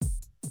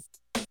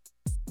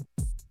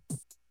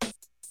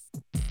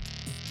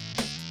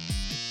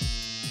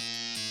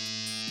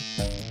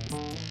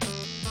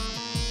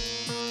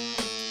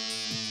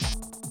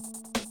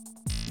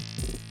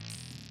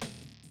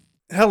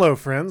Hello,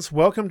 friends.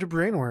 Welcome to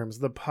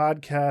Brainworms, the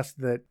podcast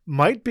that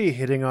might be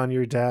hitting on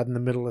your dad in the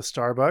middle of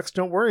Starbucks.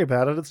 Don't worry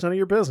about it. It's none of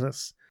your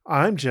business.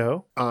 I'm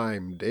Joe.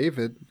 I'm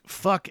David.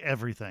 Fuck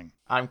everything.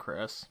 I'm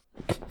Chris.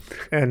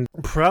 And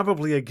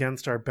probably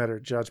against our better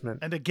judgment.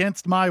 And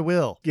against my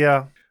will.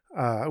 Yeah.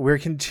 We're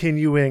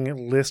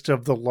continuing List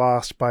of the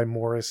Lost by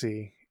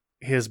Morrissey.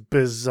 His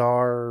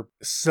bizarre,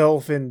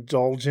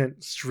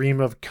 self-indulgent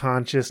stream of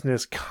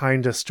consciousness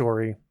kind of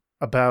story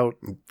about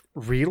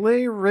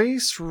relay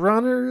race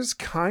runners,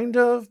 kind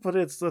of, but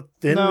it's a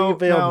thinly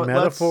veiled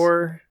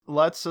metaphor.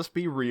 Let's just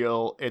be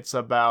real. It's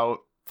about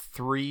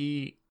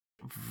three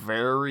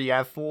very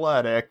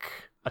athletic,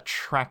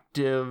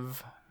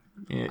 attractive...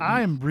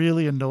 I'm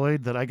really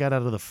annoyed that I got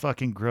out of the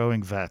fucking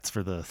growing vats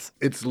for this.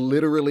 It's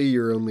literally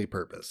your only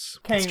purpose.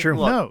 It's true.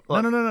 No.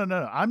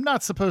 I'm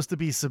not supposed to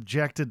be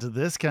subjected to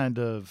this kind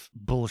of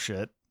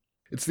bullshit.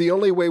 It's the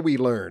only way we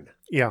learn.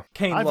 Yeah.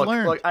 Kane, I've look,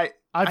 learned. look,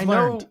 I've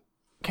learned.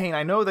 Kane,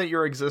 I know that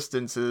your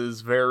existence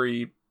is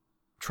very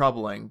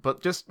troubling,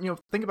 but just,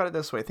 think about it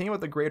this way. Think about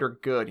the greater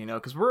good,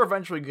 because we're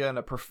eventually going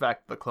to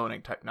perfect the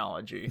cloning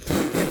technology.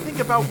 And think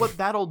about what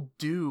that'll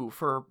do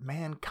for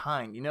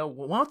mankind.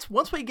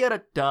 Once we get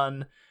it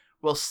done,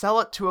 we'll sell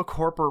it to a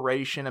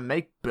corporation and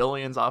make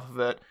billions off of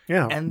it.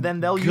 Yeah. And then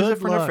they'll use it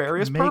for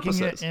nefarious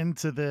purposes. Making it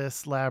into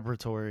this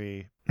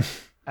laboratory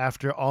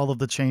after all of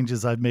the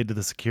changes I've made to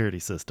the security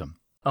system.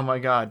 Oh my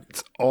God.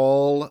 It's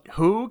all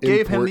Who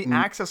gave him the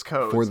access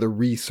code? For the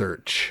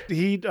research.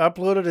 He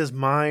uploaded his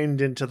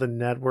mind into the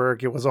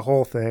network. It was a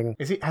whole thing.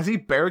 Has he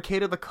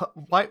barricaded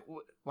why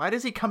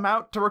does he come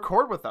out to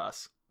record with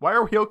us? Why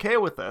are we okay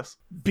with this?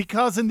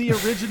 Because in the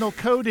original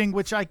coding,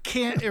 which I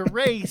can't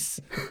erase,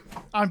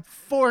 I'm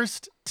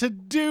forced to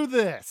do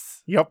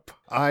this. Yep.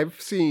 I've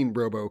seen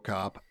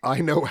RoboCop.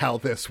 I know how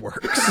this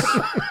works.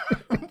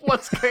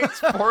 What's Kane's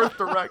fourth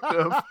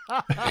directive?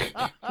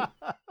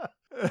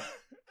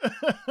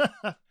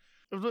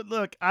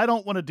 Look, I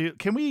don't want to do...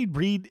 Can we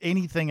read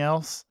anything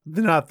else?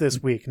 Not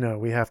this week. No,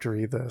 we have to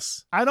read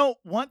this. I don't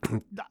want...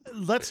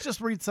 Let's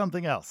just read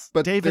something else.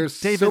 But David,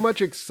 there's so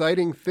much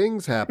exciting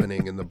things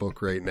happening in the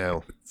book right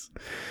now.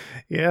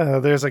 Yeah,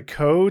 there's a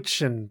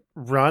coach and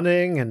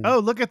running and... Oh,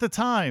 look at the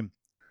time.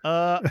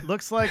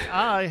 Looks like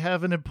I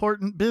have an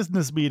important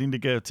business meeting to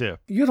go to.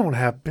 You don't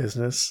have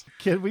business.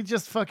 Can we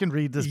just fucking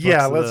read this book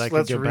that I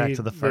can go back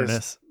to the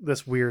furnace?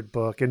 This weird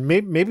book, and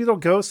maybe it'll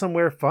go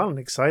somewhere fun and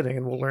exciting,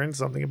 and we'll learn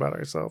something about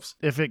ourselves.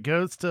 If it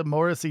goes to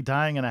Morrissey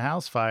dying in a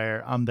house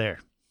fire, I'm there.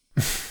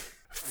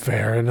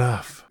 Fair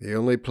enough. The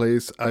only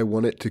place I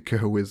want it to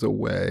go is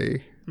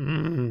away.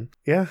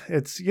 Yeah,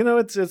 it's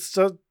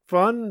a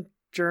fun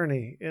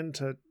journey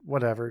into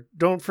whatever.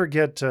 Don't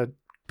forget to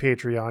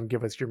Patreon,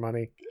 give us your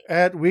money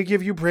at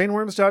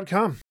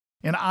WeGiveYouBrainworms.com.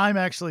 And I'm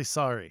actually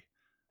sorry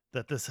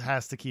that this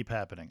has to keep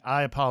happening.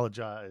 I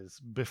apologize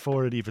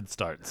before it even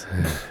starts.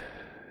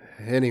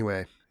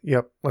 Anyway.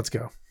 Yep, let's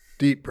go.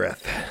 Deep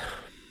breath.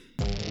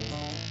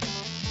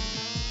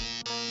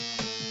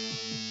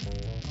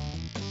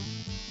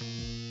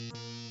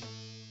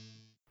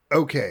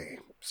 Okay,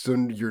 so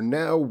you're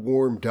now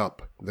warmed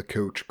up, the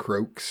coach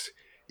croaks,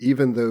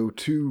 even though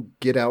 2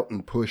 get out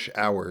and push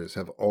hours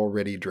have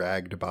already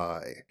dragged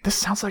by. This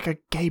sounds like a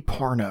gay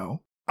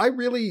porno.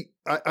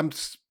 I'm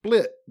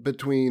split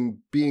between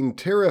being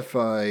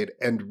terrified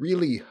and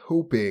really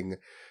hoping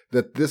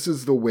that this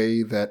is the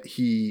way that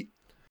he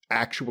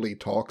actually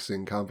talks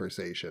in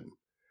conversation.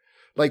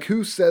 Like,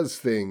 who says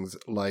things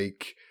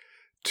like,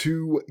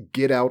 2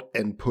 get out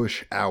and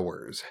push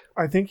hours?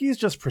 I think he's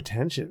just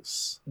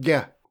pretentious.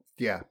 Yeah.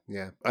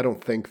 I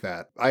don't think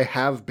that. I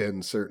have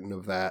been certain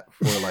of that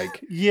for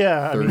like 30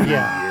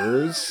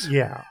 years.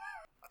 Yeah.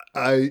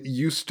 I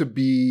used to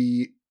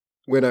be,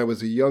 when I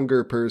was a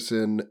younger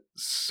person,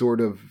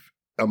 sort of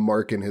a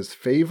mark in his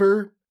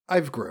favor.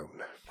 I've grown.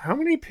 How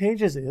many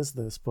pages is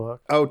this book?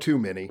 Oh, too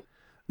many.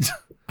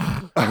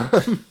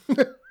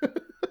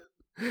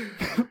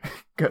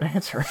 Good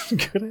answer.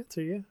 Good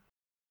answer, yeah.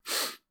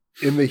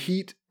 In the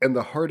heat and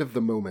the heart of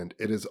the moment,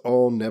 it is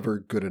all never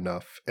good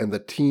enough, and the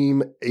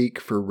team ache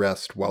for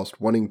rest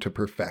whilst wanting to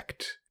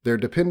perfect. Their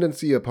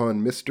dependency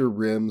upon Mr.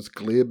 Rim's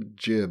glib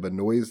jib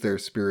annoys their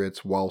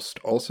spirits whilst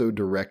also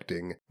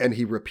directing, and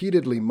he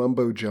repeatedly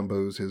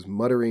mumbo-jumbos his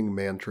muttering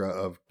mantra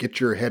of, "Get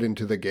your head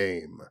into the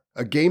game."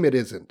 A game it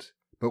isn't,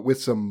 but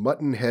with some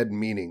mutton-head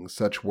meaning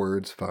such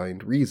words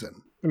find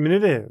reason. I mean,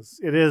 it is.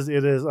 It is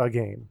a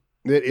game.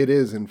 It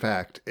is, in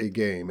fact, a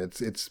game.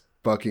 It's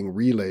fucking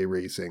relay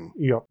racing.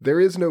 Yep. There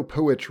is no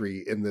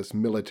poetry in this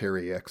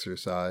military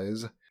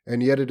exercise,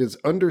 and yet it is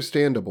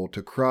understandable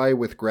to cry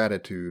with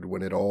gratitude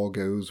when it all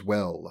goes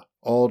well.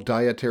 All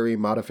dietary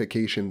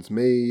modifications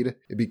made,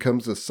 it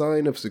becomes a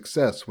sign of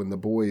success when the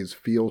boys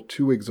feel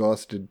too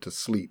exhausted to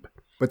sleep.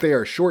 But they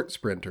are short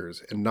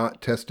sprinters and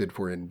not tested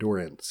for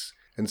endurance,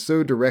 and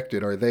so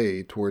directed are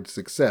they towards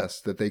success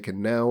that they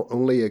can now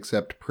only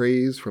accept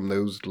praise from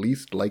those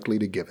least likely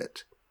to give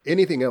it.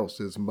 Anything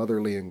else is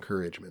motherly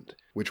encouragement,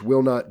 which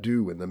will not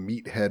do in the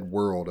meathead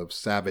world of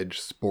savage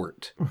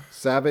sport.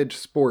 Savage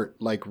sport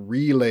like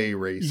relay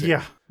racing.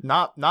 Yeah.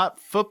 Not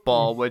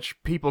football,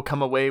 which people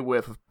come away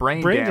with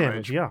brain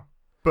damage, yeah.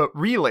 but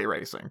relay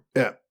racing.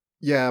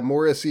 Yeah,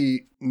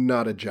 Morrissey,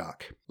 not a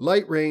jock.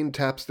 Light rain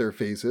taps their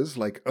faces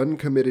like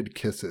uncommitted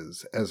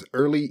kisses as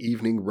early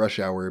evening rush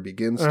hour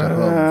begins to hum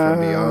from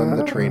beyond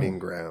the training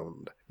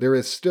ground. There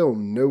is still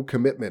no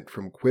commitment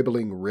from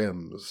quibbling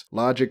Rims,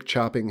 logic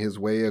chopping his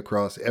way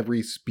across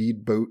every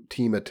speedboat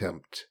team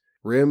attempt.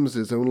 Rims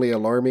is only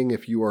alarming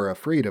if you are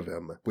afraid of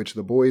him, which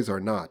the boys are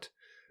not,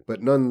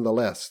 but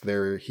nonetheless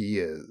there he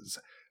is,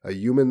 a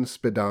human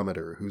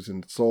speedometer whose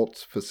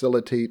insults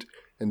facilitate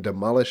and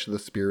demolish the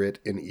spirit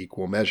in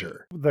equal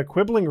measure. The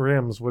Quibbling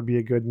Rims would be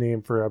a good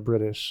name for a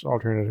British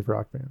alternative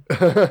rock band.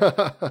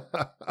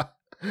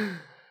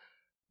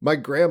 My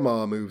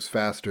grandma moves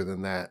faster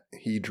than that,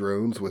 he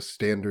drones with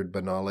standard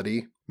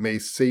banality. May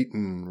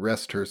Satan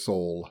rest her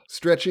soul.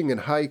 Stretching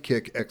and high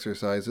kick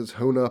exercises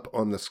hone up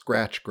on the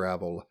scratch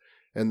gravel,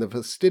 and the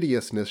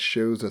fastidiousness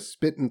shows a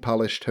spit and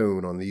polish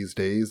tone on these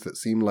days that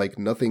seem like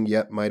nothing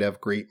yet might have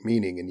great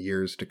meaning in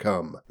years to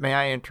come. May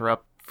I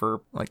interrupt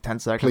for like 10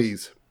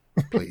 seconds?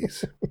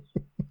 Please.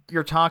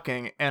 You're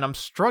talking, and I'm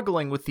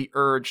struggling with the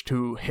urge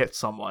to hit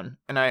someone.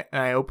 And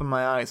I open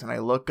my eyes, and I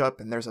look up,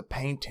 and there's a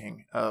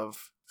painting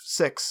of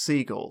 6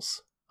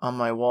 seagulls on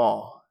my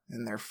wall,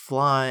 and they're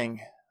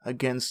flying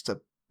against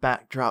a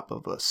backdrop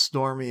of a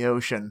stormy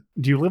ocean.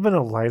 Do you live in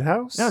a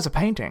lighthouse? No, it's a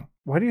painting.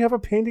 Why do you have a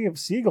painting of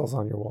seagulls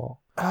on your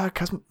wall?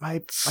 Because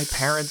my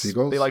parents,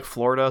 Seagulls? they like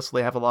Florida, so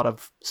they have a lot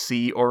of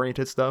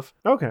sea-oriented stuff.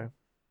 Okay.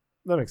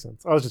 That makes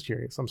sense. I was just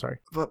curious. I'm sorry.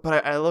 But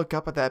I look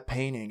up at that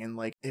painting, and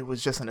like it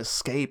was just an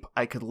escape.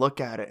 I could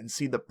look at it and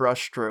see the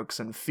brushstrokes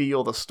and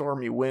feel the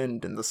stormy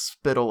wind and the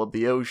spittle of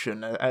the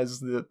ocean as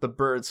the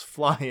birds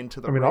fly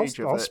into the rage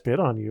of it. I'll spit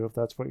on you if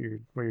that's what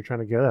you're trying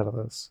to get out of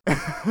this.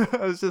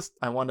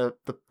 I want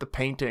the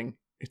painting.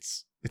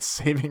 It's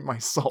saving my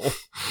soul.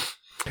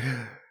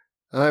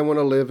 I want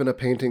to live in a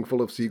painting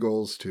full of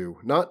seagulls too.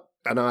 Not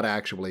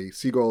actually.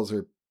 Seagulls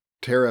are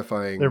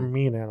terrifying. They're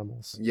mean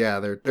animals. Yeah,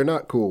 they're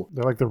not cool.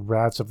 They're like the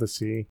rats of the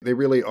sea. They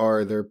really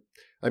are. They're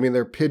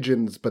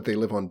pigeons, but they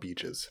live on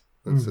beaches.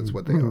 That's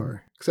what they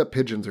are. Except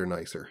pigeons are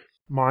nicer.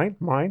 Mine.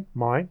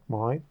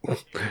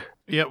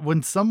 Yeah,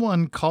 when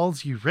someone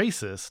calls you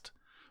racist,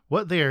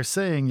 what they are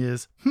saying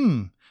is,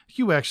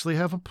 you actually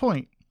have a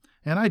point,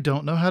 and I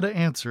don't know how to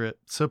answer it.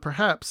 So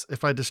perhaps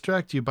if I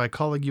distract you by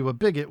calling you a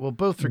bigot, we'll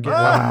both forget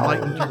how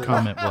enlightened your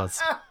comment was.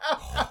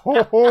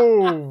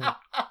 Ho-ho!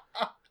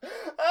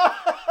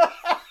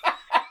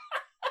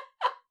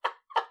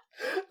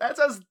 That's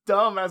as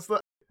dumb as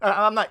the...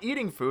 I'm not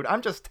eating food,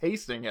 I'm just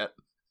tasting it.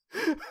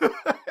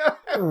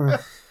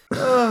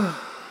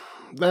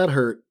 That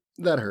hurt.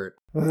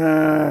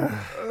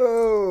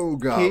 Oh,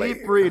 golly.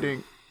 Keep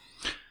reading.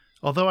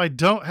 Although I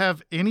don't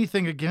have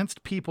anything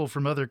against people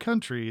from other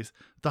countries,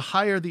 the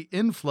higher the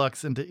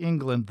influx into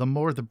England, the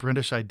more the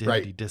British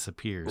identity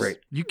disappears. Right.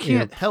 You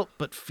can't help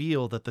but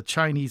feel that the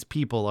Chinese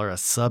people are a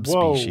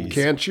subspecies. Whoa.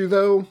 Can't you,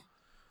 though?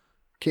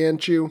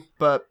 Can't you?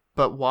 But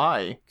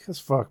why? Because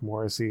fuck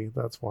Morrissey,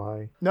 that's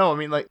why. No, I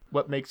mean, like,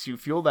 what makes you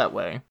feel that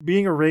way?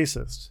 Being a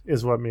racist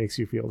is what makes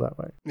you feel that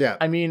way. Yeah.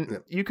 I mean,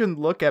 you can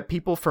look at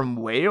people from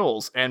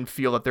Wales and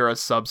feel that they're a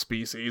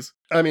subspecies.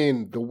 I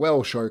mean, the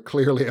Welsh are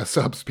clearly a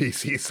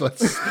subspecies.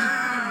 Let's...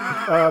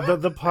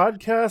 The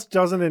podcast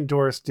doesn't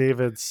endorse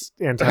David's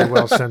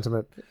anti-Welsh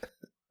sentiment.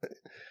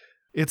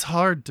 It's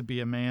hard to be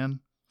a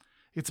man.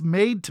 It's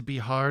made to be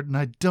hard, and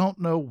I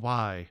don't know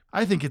why.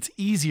 I think it's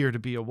easier to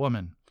be a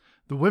woman.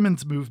 The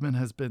women's movement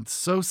has been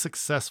so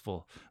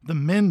successful. The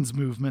men's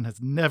movement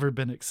has never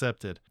been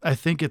accepted. I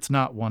think it's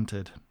not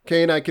wanted.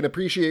 Kane, I can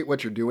appreciate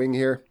what you're doing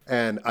here,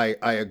 and I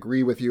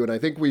agree with you, and I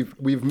think we've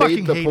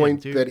made the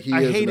point that he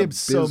is an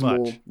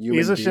abysmal human being.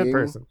 He's a shit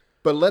person.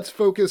 But let's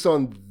focus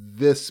on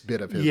this bit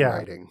of his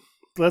writing.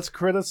 Let's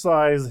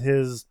criticize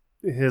his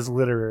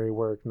literary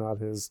work, not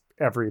his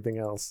everything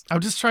else. I'm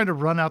just trying to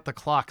run out the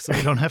clock so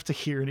we don't have to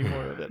hear any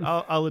more of it.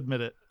 I'll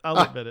admit it.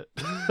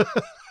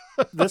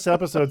 This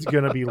episode's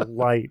going to be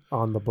light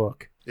on the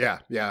book. Yeah.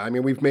 I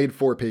mean, we've made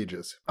 4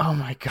 pages. Oh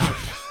my god.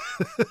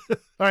 All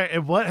right,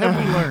 and what have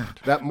we learned?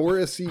 That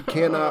Morrissey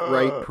cannot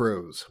write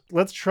prose.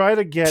 Let's try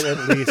to get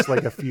at least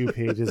like a few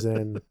pages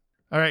in.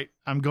 All right,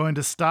 I'm going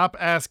to stop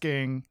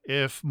asking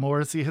if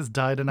Morrissey has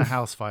died in a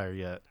house fire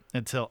yet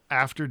until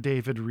after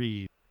David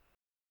reads.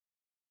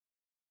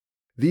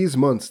 These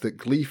months that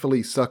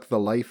gleefully suck the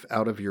life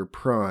out of your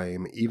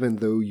prime, even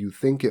though you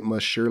think it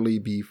must surely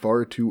be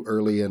far too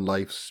early in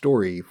life's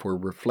story for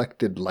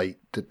reflected light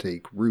to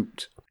take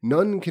root.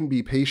 None can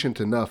be patient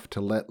enough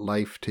to let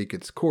life take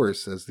its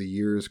course as the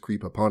years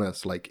creep upon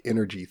us like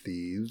energy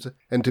thieves,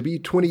 and to be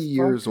 20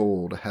 years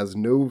old has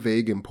no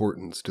vague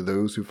importance to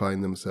those who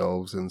find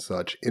themselves in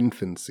such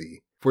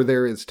infancy, for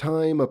there is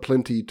time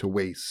aplenty to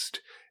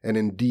waste, and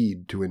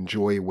indeed to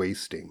enjoy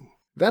wasting.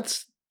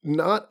 That's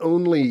not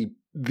only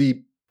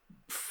the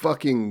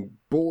fucking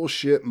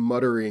bullshit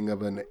muttering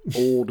of an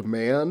old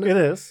man. It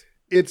is.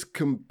 It's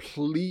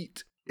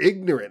complete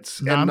ignorance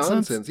and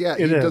nonsense. Yeah,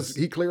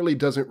 he clearly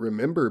doesn't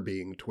remember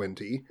being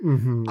 20.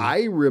 Mm-hmm.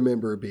 I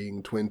remember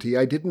being 20.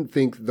 I didn't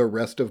think the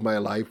rest of my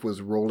life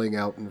was rolling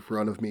out in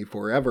front of me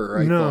forever.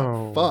 I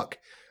thought, fuck,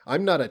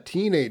 I'm not a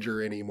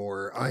teenager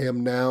anymore. I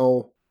am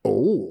now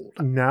old.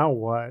 Now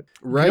what?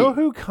 Right. You know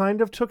who kind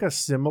of took a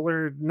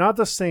similar, not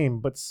the same,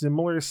 but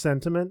similar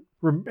sentiment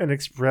and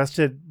expressed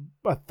it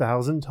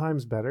 1,000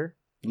 times better?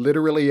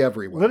 Literally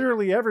everyone.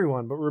 Literally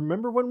everyone. But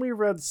remember when we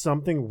read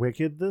Something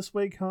Wicked This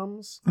Way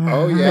Comes?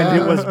 Oh, yeah. And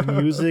it was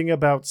musing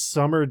about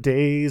summer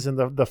days and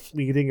the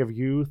fleeting of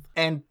youth.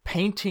 And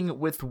painting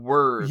with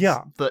words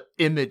the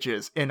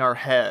images in our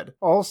head.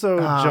 Also,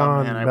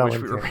 John man, I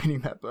wish we were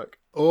reading that book.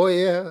 Oh,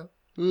 yeah.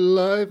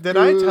 Life Did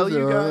I tell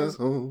you guys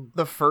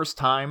the first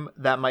time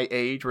that my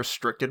age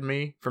restricted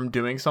me from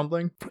doing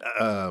something?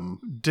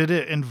 Did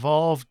it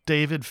involve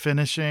David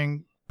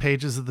finishing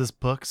pages of this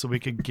book so we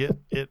could get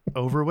it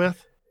over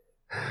with?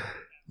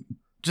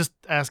 Just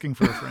asking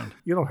for a friend.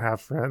 You don't have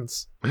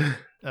friends.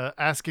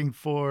 Asking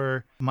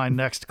for my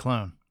next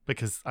clone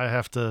because I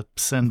have to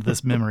send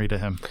this memory to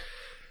him.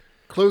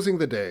 Closing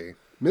the day,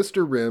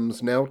 Mr.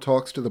 Rims now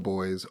talks to the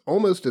boys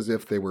almost as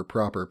if they were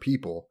proper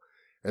people,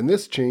 and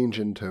this change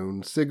in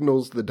tone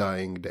signals the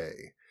dying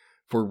day,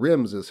 for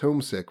Rims is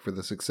homesick for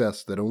the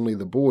success that only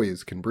the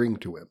boys can bring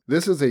to him.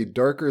 This is a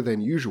darker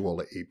than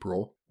usual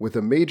April, with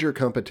a major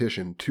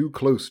competition too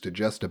close to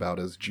jest about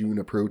as June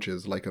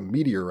approaches like a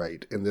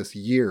meteorite in this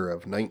year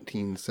of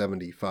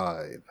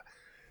 1975.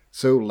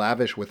 So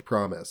lavish with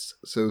promise,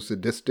 so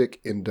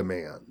sadistic in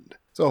demand.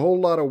 It's a whole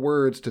lot of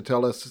words to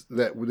tell us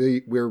that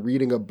we're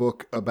reading a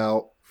book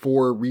about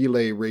 4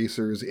 relay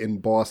racers in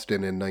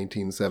Boston in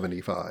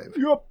 1975.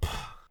 Yup.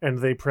 And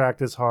they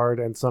practice hard,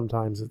 and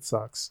sometimes it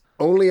sucks.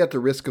 Only at the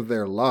risk of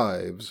their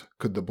lives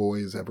could the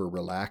boys ever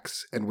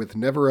relax, and with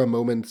never a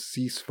moment's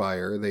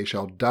ceasefire they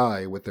shall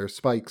die with their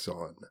spikes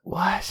on.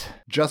 What?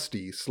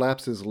 Justy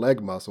slaps his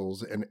leg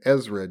muscles, and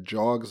Ezra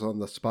jogs on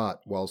the spot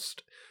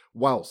whilst,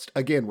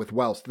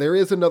 there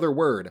is another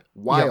word,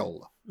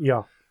 while.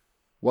 Yeah.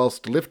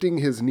 Whilst lifting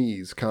his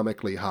knees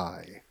comically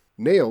high.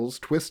 Nails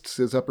twists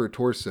his upper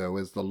torso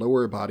as the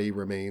lower body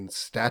remains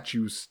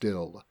statue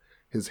still,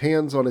 his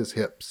hands on his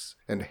hips,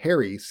 and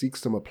Harry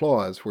seeks some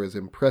applause for his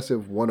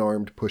impressive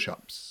one-armed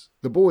push-ups.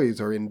 The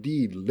boys are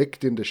indeed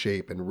licked into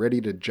shape and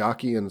ready to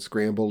jockey and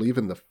scramble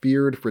even the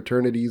feared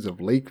fraternities of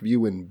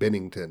Lakeview and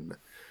Bennington,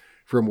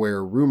 from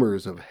where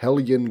rumors of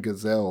hellion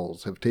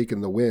gazelles have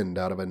taken the wind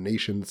out of a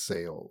nation's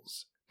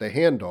sails. The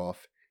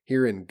handoff,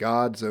 here in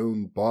God's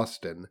own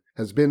Boston,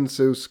 has been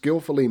so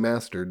skillfully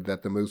mastered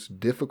that the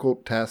most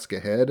difficult task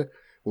ahead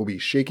will be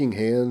shaking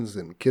hands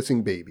and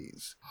kissing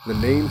babies, the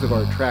names of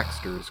our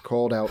tracksters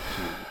called out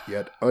to,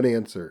 yet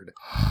unanswered,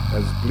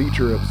 as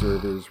bleacher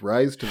observers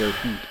rise to their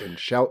feet and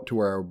shout to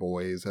our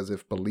boys as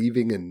if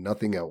believing in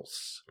nothing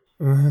else.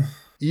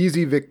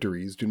 Easy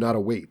victories do not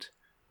await,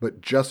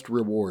 but just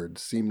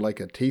rewards seem like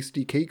a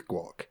tasty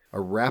cakewalk,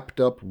 a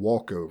wrapped-up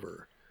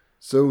walkover,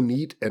 so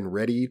neat and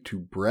ready to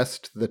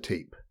breast the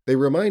tape. They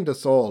remind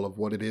us all of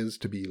what it is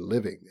to be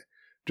living,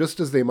 just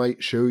as they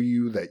might show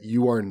you that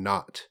you are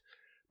not.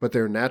 But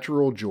their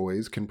natural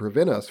joys can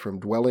prevent us from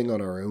dwelling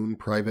on our own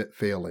private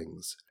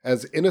failings.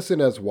 As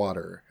innocent as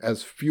water,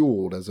 as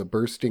fueled as a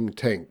bursting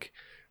tank,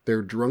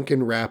 their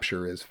drunken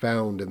rapture is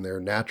found in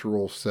their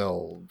natural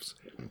selves,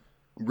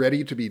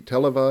 ready to be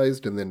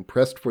televised and then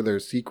pressed for their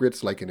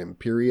secrets like an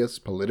imperious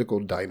political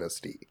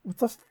dynasty. What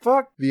the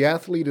fuck? The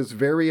athlete is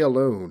very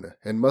alone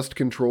and must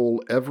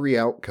control every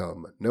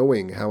outcome,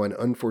 knowing how an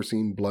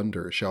unforeseen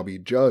blunder shall be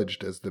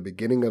judged as the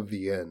beginning of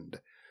the end,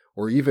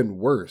 or even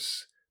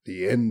worse,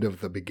 the end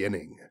of the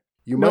beginning.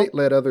 You might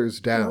let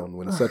others down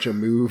when such a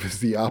move is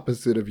the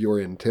opposite of your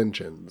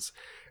intentions,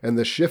 and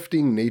the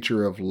shifting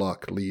nature of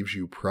luck leaves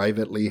you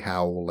privately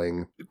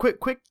howling.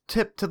 Quick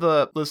tip to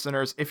the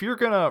listeners. If you're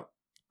gonna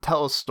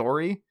tell a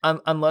story,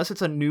 unless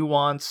it's a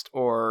nuanced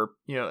or,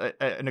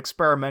 an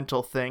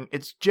experimental thing,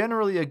 it's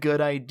generally a good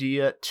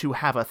idea to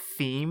have a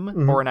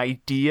theme or an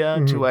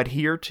idea to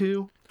adhere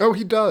to. Oh,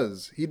 he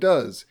does.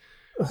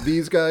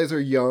 These guys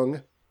are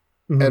young.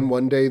 And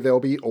one day they'll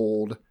be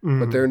old,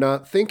 but they're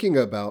not thinking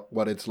about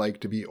what it's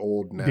like to be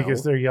old now.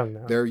 Because they're young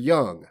now. They're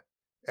young.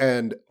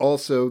 And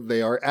also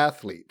they are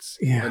athletes.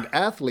 Yeah. And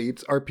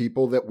athletes are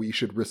people that we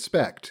should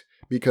respect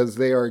because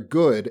they are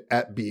good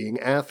at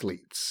being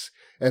athletes.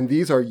 And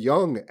these are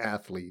young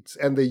athletes.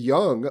 And the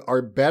young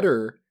are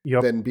better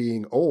than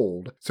being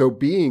old. So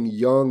being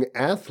young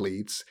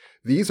athletes,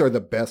 these are the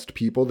best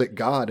people that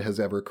God has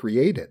ever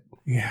created.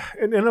 Yeah,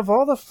 and of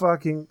all the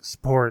fucking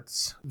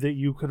sports that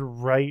you could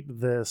write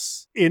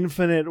this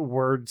infinite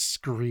word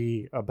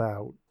scree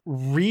about,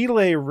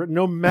 relay,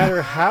 no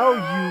matter how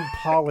you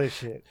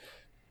polish it,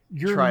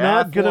 you're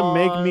not going to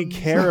make me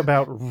care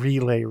about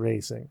relay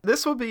racing.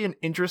 This would be an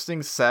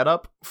interesting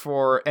setup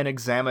for an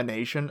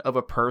examination of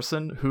a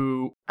person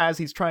who, as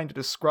he's trying to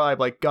describe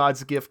like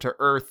God's gift to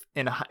Earth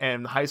in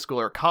high school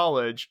or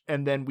college,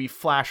 and then we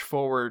flash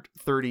forward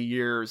 30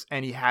 years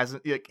and he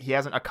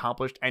hasn't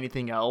accomplished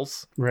anything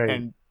else. Right.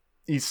 And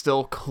he's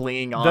still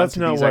clinging on That's to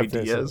not these what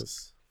ideas. this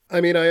is. I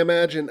mean, I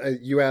imagine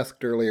you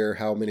asked earlier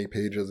how many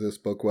pages this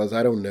book was.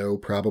 I don't know,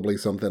 probably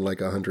something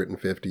like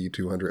 150,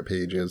 200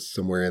 pages,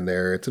 somewhere in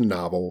there. It's a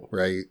novel,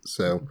 right?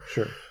 So,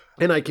 Sure.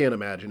 and I can't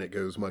imagine it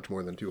goes much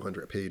more than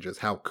 200 pages.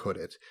 How could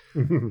it?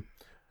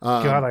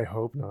 God, I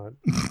hope not.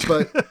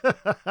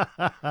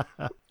 But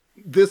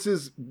this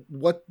is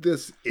what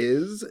this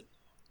is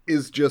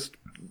just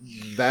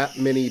that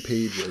many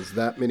pages,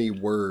 that many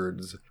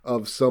words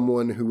of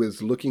someone who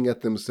is looking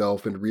at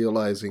themselves and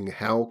realizing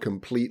how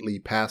completely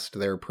past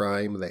their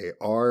prime they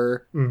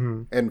are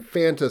Mm-hmm. and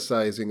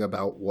fantasizing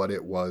about what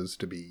it was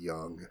to be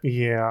young.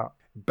 Yeah.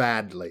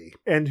 Badly.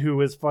 And who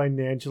is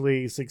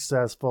financially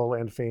successful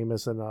and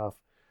famous enough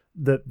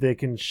that they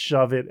can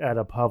shove it at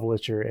a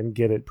publisher and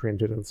get it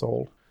printed and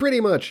sold. Pretty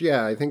much,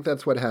 yeah. I think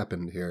that's what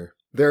happened here.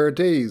 There are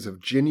days of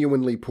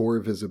genuinely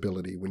poor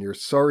visibility when your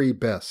sorry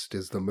best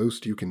is the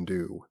most you can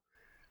do,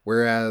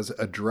 whereas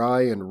a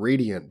dry and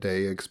radiant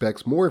day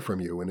expects more from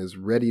you and is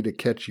ready to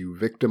catch you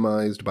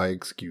victimized by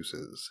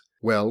excuses.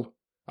 Well,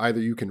 either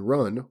you can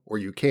run or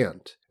you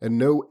can't, and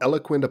no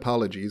eloquent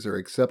apologies are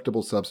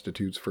acceptable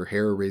substitutes for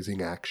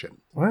hair-raising action.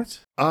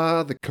 What?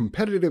 Ah, the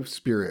competitive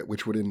spirit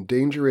which would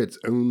endanger its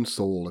own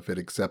soul if it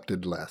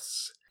accepted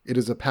less. It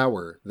is a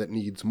power that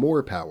needs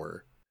more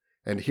power.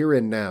 And here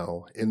and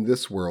now, in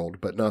this world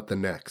but not the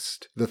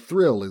next, the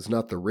thrill is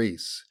not the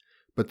race,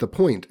 but the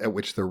point at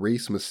which the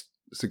race must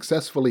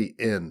successfully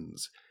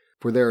ends,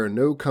 for there are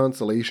no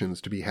consolations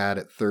to be had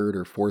at third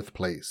or fourth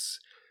place,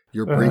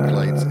 your brake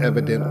lights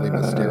evidently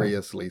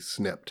mysteriously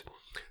snipped.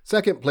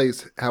 Second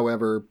place,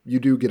 however, you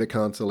do get a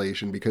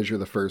consolation because you're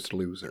the first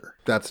loser.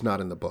 That's not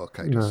in the book.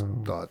 I just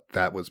thought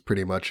that was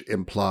pretty much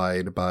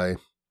implied by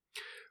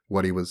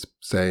what he was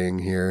saying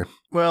here.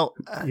 Well,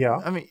 Yeah.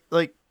 I mean,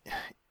 like,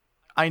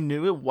 I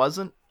knew it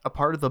wasn't a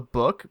part of the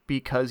book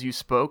because you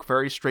spoke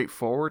very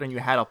straightforward and you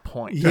had a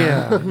point.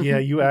 Yeah, yeah,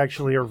 you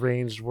actually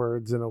arranged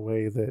words in a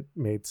way that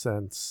made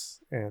sense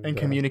and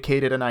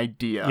communicated an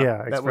idea. Yeah,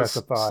 that was expressed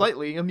a thought.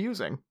 slightly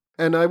amusing.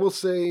 And I will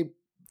say,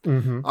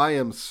 Mm-hmm. I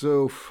am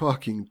so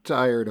fucking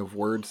tired of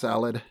word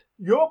salad.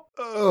 Yup.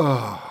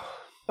 Ugh.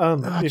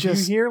 If you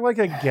hear like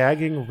a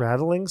gagging,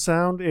 rattling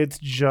sound, it's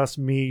just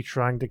me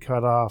trying to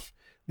cut off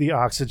the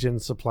oxygen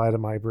supply to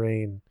my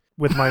brain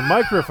with my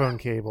microphone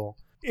cable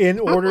in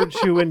order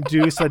to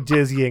induce a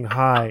dizzying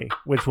high,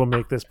 which will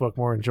make this book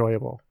more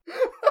enjoyable.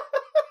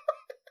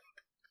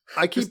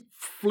 I keep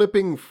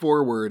flipping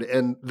forward,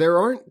 and there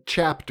aren't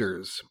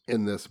chapters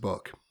in this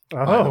book,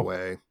 by the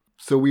way.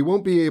 So we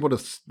won't be able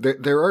to...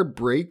 There are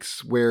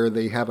breaks where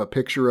they have a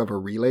picture of a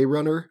relay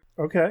runner.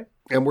 Okay.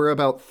 And we're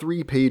about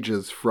 3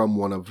 pages from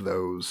one of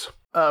those.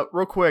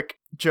 Real quick,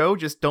 Joe,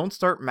 just don't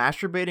start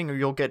masturbating or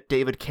you'll get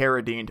David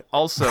Carradine.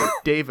 Also,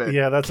 David...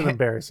 Yeah, that's an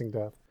embarrassing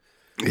death.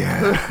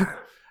 Yeah.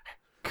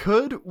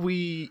 Could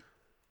we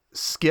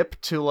skip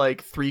to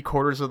like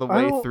 3/4 of the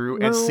way through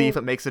and see if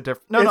it makes a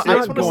difference? No, I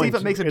just want to see if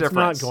it makes a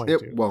difference. It's not going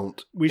to. It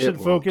won't. We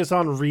should focus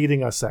on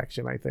reading a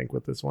section, I think,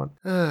 with this one.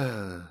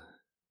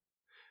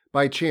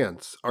 By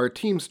chance, our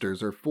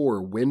teamsters are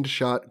 4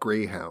 wind-shot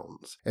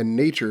greyhounds, and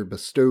nature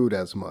bestowed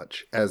as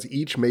much, as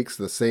each makes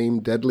the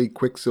same deadly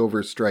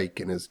quicksilver strike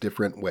in his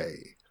different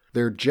way.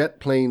 Their jet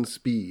plane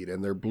speed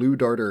and their blue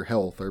darter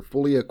health are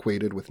fully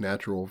equated with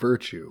natural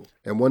virtue,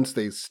 and once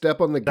they step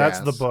on the gas...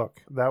 That's the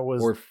book. That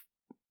was...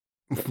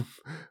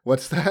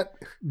 What's that?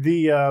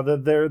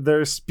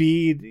 Their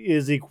speed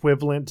is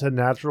equivalent to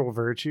natural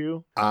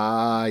virtue.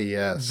 Ah,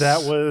 yes.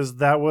 That was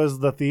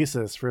the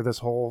thesis for this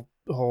whole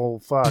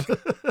fuck.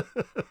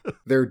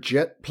 Their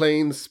jet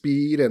plane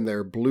speed and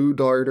their blue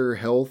darter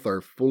health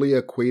are fully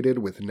equated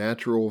with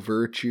natural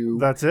virtue.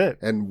 That's it.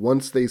 And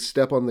once they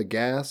step on the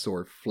gas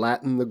or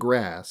flatten the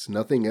grass,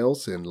 nothing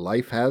else in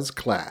life has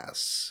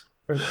class.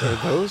 Are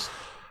those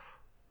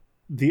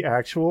the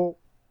actual?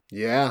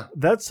 Yeah.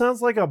 That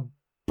sounds like a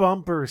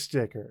bumper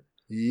sticker.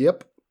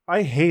 Yep.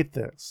 I hate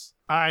this.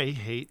 Let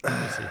me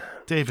see.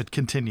 David,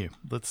 continue.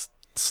 Let's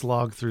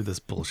slog through this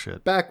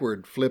bullshit.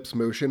 Backward flips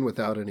motion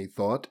without any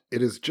thought.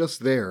 It is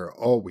just there,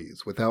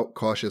 always, without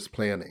cautious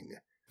planning.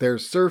 Their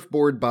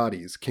surfboard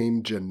bodies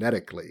came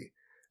genetically,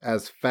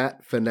 as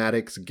fat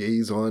fanatics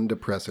gaze on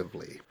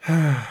depressively.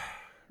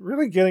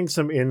 Really getting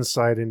some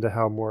insight into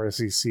how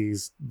Morrissey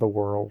sees the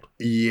world.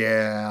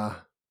 Yeah.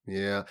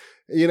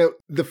 You know,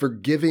 the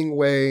forgiving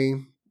way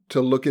to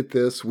look at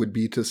this would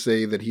be to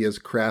say that he is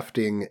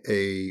crafting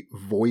a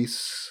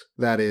voice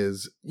that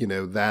is, you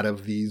know, that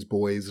of these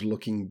boys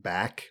looking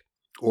back,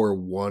 or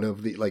one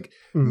of the, like,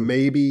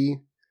 maybe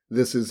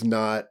this is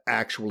not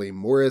actually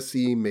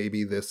Morrissey.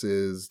 Maybe this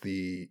is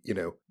the, you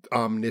know,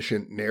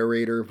 omniscient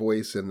narrator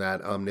voice, and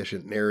that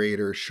omniscient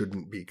narrator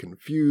shouldn't be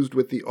confused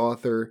with the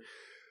author.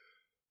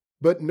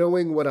 But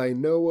knowing what I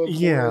know of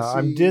Morrissey,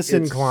 I'm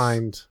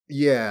disinclined.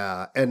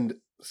 Yeah, and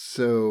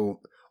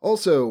so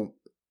also,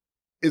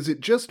 is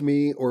it just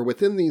me, or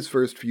within these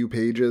first few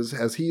pages,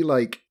 has he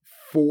like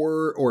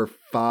 4 or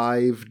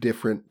 5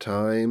 different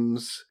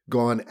times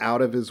gone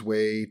out of his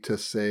way to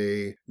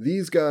say,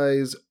 these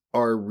guys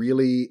are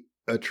really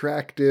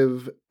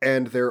attractive,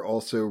 and they're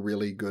also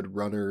really good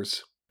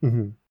runners.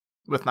 Mm-hmm.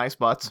 With nice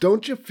butts.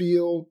 Don't you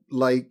feel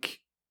like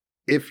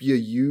if you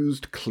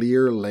used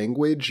clear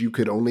language, you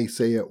could only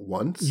say it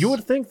once? You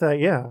would think that,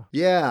 yeah.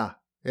 Yeah.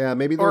 Yeah,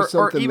 maybe there's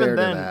Or something even there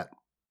then, to that.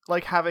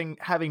 Like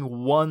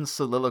having one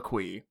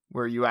soliloquy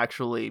where you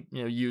actually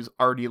use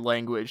arty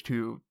language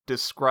to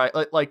describe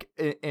like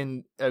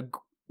in a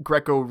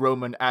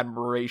Greco-Roman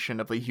admiration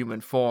of the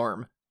human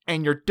form,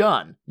 and you're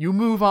done. You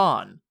move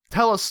on.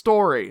 Tell a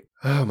story.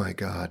 Oh my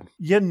god.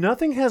 Yeah,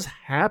 nothing has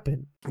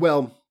happened.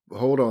 Well,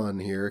 hold on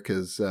here,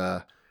 because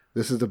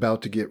this is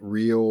about to get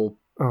real.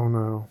 Oh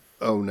no.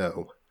 Oh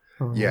no.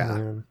 Oh, Yeah.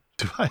 man.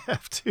 Do I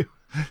have to?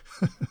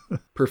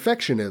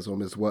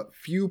 Perfectionism is what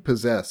few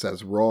possess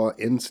as raw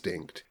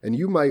instinct, and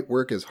you might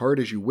work as hard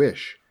as you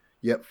wish,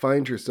 yet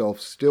find yourself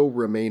still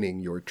remaining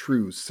your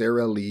true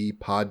Sara Lee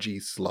podgy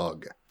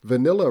slug.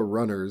 Vanilla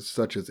runners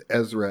such as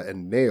Ezra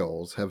and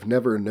Nails have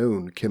never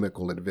known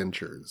chemical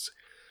adventures.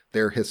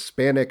 Their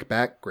Hispanic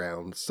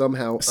background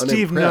somehow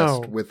Steve,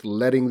 unimpressed no. with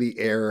letting the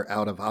air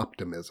out of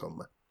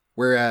optimism,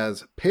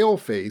 whereas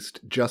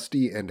pale-faced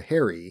Justy and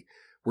Harry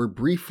were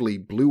briefly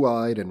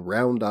blue-eyed and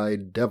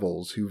round-eyed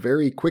devils who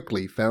very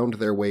quickly found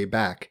their way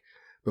back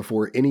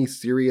before any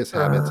serious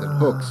habits and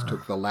hooks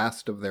took the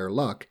last of their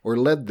luck or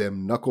led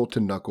them knuckle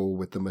to knuckle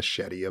with the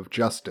machete of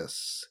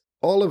justice.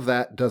 All of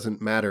that doesn't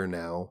matter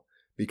now,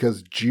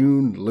 because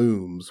June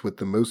looms with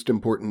the most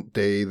important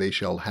day they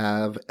shall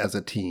have as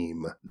a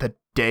team. The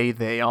day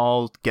they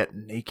all get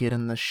naked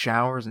in the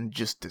showers and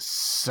just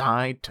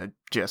decide to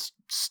just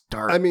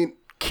start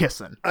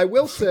kissing. I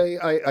will say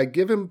I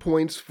give him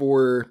points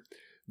for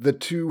the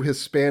two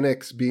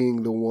Hispanics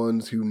being the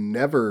ones who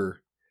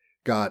never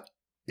got,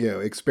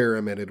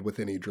 experimented with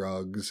any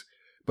drugs,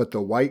 but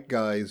the white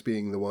guys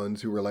being the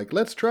ones who were like,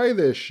 let's try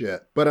this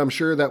shit. But I'm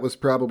sure that was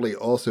probably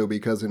also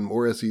because in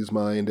Morrissey's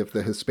mind, if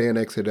the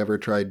Hispanics had ever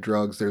tried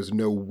drugs, there's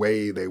no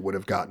way they would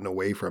have gotten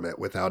away from it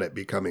without it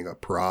becoming a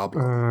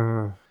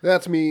problem.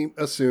 That's me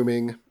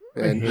assuming.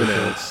 And,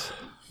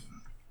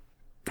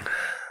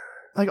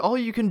 Like, all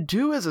you can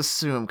do is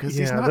assume, because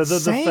he's not the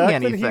saying fact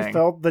anything. that he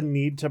felt the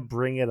need to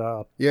bring it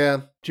up.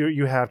 Yeah.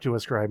 You have to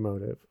ascribe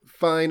motive.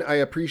 Fine, I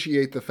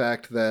appreciate the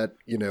fact that,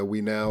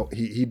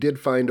 he did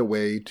find a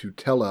way to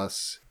tell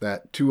us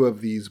that two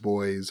of these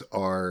boys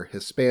are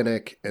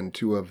Hispanic and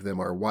two of them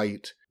are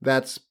white.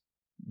 That's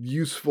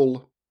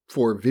useful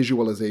for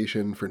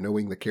visualization, for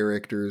knowing the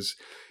characters.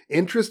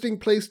 Interesting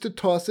place to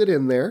toss it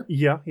in there.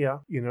 Yeah.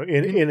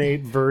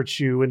 Innate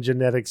virtue and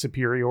genetic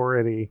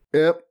superiority.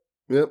 Yep.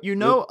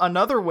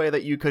 Another way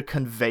that you could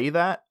convey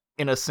that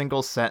in a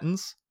single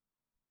sentence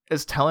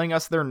is telling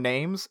us their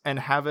names and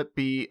have it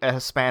be a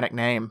Hispanic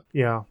name.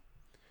 Yeah.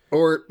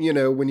 Or,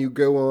 when you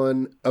go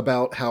on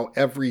about how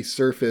every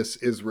surface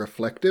is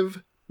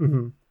reflective,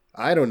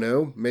 I don't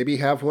know, maybe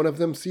have one of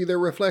them see their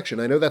reflection.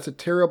 I know that's a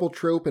terrible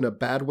trope and a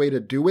bad way to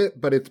do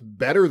it, but it's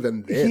better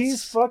than this.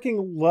 He's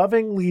fucking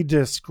lovingly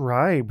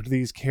described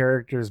these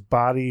characters'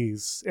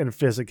 bodies and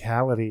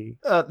physicality.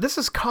 This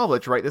is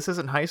college, right? This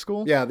isn't high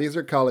school? Yeah, these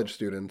are college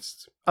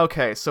students.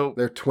 Okay, so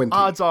they're 20.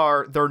 Odds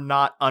are they're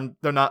not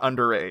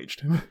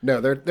underaged. No,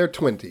 they're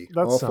 20.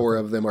 All four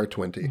of them are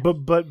 20.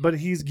 But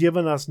he's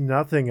given us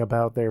nothing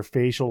about their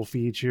facial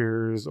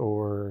features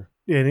or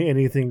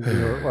anything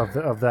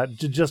of that.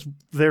 Just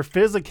their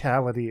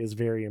physicality is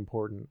very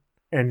important.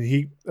 And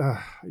he,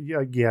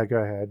 go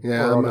ahead.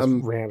 Yeah,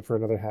 I'm rant for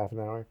another half an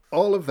hour.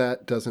 All of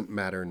that doesn't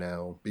matter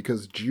now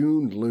because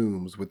June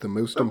looms with the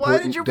most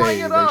important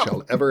day they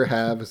shall ever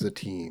have as a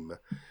team.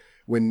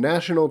 When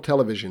national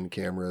television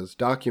cameras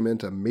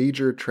document a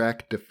major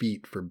track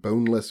defeat for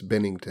Boneless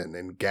Bennington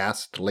and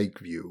gassed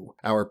Lakeview,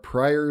 our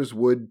Pryor's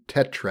Wood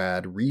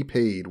tetrad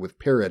repaid with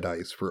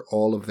paradise for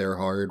all of their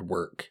hard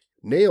work.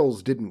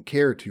 Nails didn't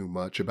care too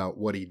much about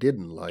what he did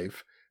in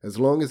life, as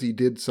long as he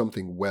did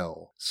something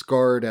well,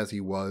 scarred as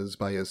he was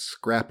by his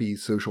scrappy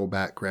social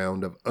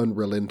background of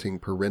unrelenting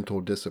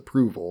parental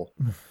disapproval,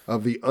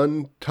 of the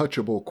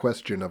untouchable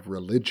question of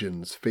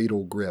religion's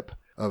fatal grip,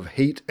 of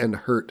hate and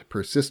hurt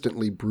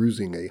persistently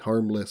bruising a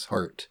harmless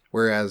heart,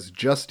 whereas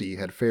Justy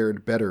had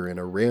fared better in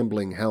a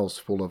rambling house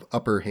full of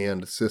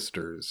upper-hand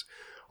sisters,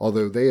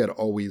 although they had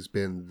always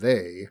been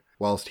they,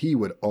 whilst he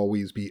would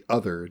always be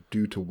other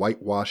due to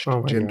whitewashed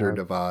gender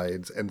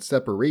divides and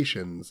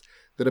separations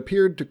that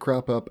appeared to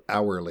crop up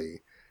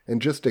hourly,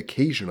 and just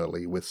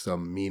occasionally with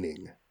some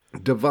meaning.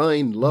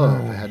 Divine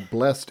love had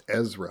blessed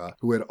Ezra,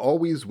 who had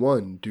always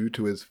won due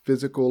to his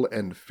physical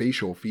and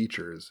facial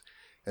features,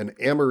 an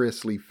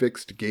amorously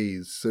fixed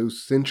gaze so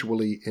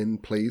sensually in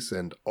place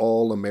and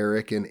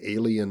all-American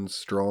alien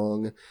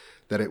strong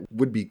that it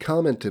would be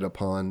commented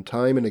upon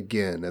time and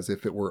again as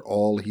if it were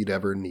all he'd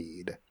ever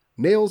need.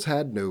 Nails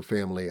had no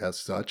family as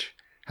such,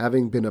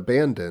 having been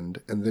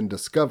abandoned and then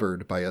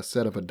discovered by a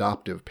set of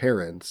adoptive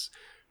parents,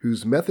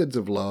 whose methods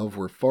of love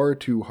were far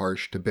too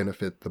harsh to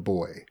benefit the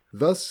boy.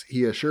 Thus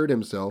he assured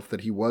himself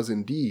that he was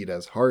indeed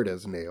as hard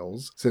as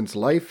Nails, since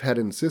life had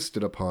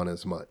insisted upon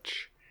as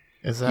much.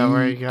 Is that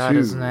where he got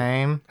his too,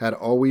 name? had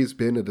always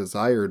been a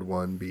desired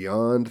one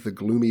beyond the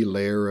gloomy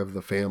lair of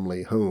the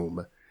family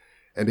home,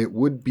 and it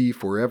would be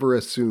forever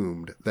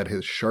assumed that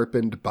his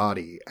sharpened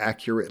body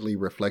accurately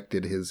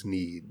reflected his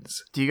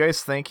needs. Do you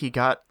guys think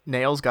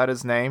Nails got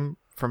his name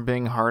from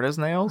being hard as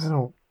nails? I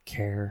don't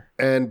care.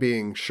 And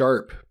being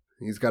sharp.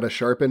 He's got a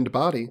sharpened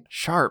body.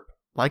 Sharp,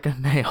 like a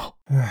nail.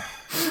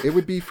 It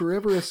would be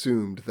forever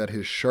assumed that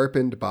his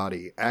sharpened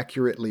body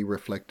accurately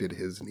reflected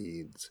his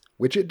needs,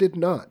 which it did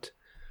not.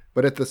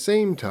 But at the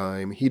same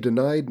time, he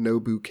denied no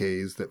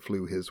bouquets that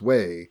flew his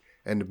way,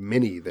 and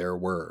many there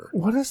were.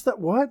 What is that?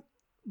 What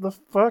the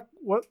fuck?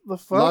 What the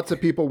fuck? Lots of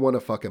people want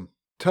to fuck him.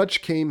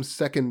 Touch came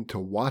second to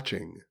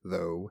watching,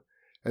 though,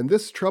 and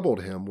this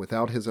troubled him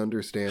without his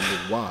understanding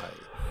why,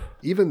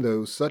 even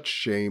though such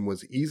shame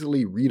was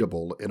easily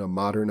readable in a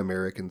modern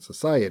American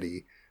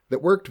society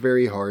that worked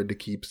very hard to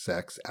keep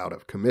sex out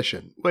of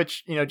commission.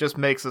 Which, just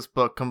makes this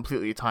book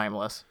completely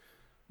timeless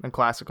and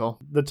classical.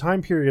 The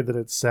time period that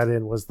it's set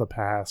in was the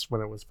past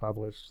when it was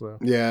published, so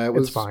Yeah, it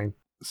was it's fine.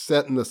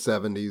 set in the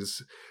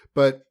 70s,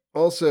 but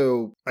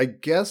also, I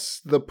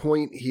guess the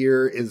point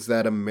here is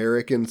that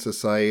American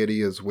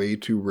society is way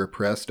too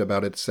repressed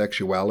about its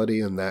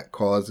sexuality, and that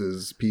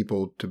causes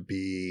people to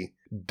be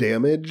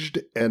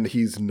damaged, and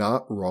he's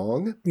not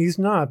wrong. He's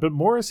not, but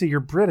Morrissey, you're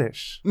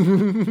British.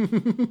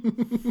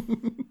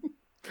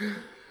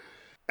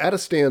 At a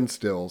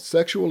standstill,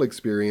 sexual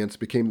experience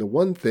became the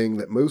one thing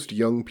that most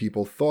young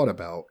people thought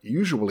about,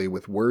 usually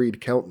with worried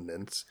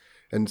countenance,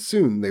 and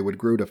soon they would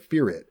grow to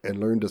fear it and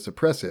learn to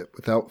suppress it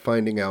without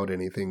finding out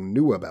anything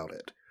new about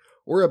it,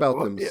 or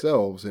about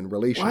themselves in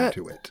relation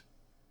to it.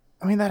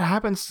 I mean, that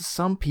happens to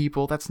some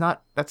people. That's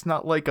not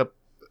like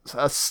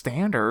a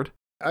standard.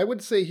 I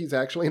would say he's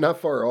actually not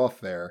far off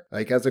there.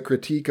 Like, as a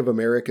critique of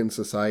American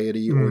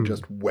society or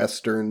just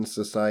Western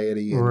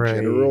society in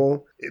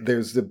general,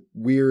 there's the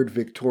weird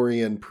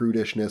Victorian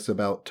prudishness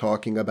about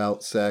talking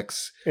about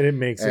sex. And it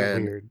makes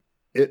it weird.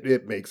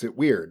 It makes it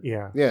weird.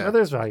 Yeah. Yeah. No,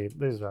 there's value.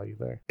 There's value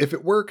there. If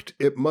it worked,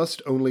 it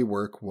must only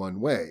work one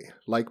way,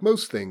 like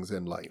most things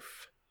in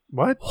life.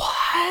 What?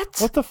 What?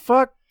 What the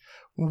fuck?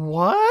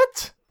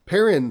 What?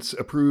 Parents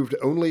approved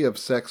only of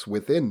sex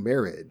within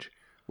marriage,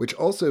 which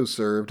also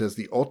served as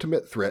the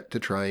ultimate threat to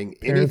trying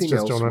Parents anything just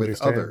else don't with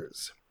understand.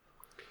 others.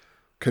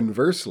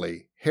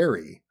 Conversely,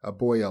 Harry, a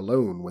boy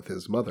alone with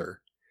his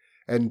mother,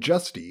 and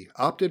Justy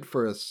opted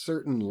for a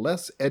certain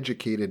less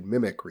educated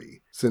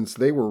mimicry, since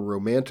they were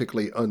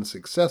romantically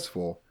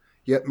unsuccessful,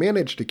 yet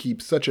managed to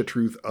keep such a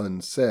truth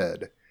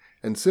unsaid,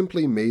 and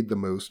simply made the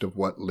most of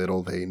what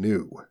little they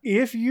knew.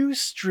 If you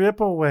strip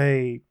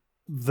away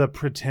the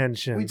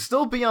pretension, We'd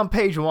still be on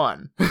page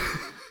 1.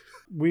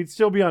 we'd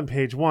still be on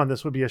page 1.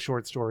 This would be a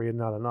short story and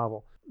not a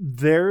novel.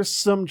 There's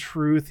some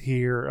truth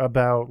here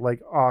about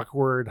like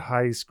awkward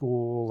high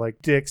school,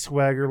 like dick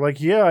swagger. Like,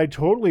 yeah, I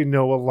totally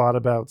know a lot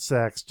about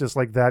sex, just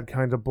like that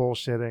kind of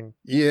bullshitting.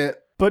 Yeah,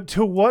 But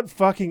to what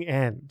fucking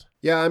end?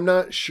 I'm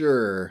not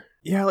sure.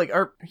 Yeah, like,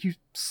 are you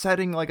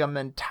setting like a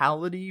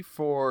mentality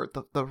for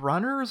the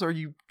runners? Or are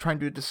you trying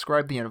to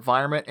describe the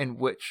environment in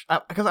which?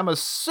 Because I'm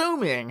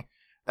assuming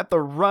that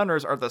the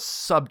runners are the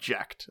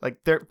subject,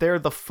 like they're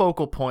the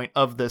focal point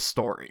of this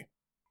story.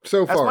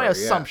 So That's far, my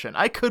assumption.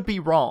 I could be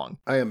wrong.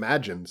 I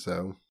imagine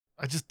so.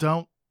 I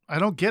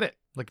don't get it.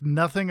 Like,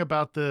 nothing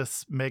about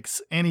this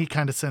makes any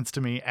kind of sense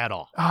to me at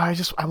all. I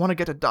want to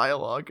get a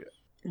dialogue.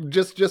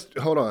 Just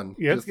hold on.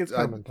 Yeah, Just- it's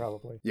coming,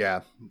 probably.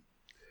 Yeah.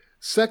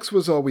 Sex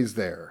was always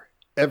there,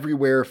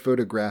 everywhere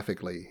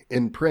photographically,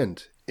 in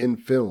print, in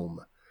film,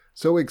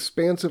 so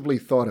expansively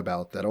thought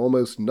about that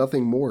almost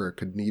nothing more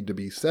could need to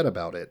be said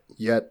about it,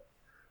 yet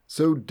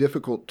so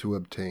difficult to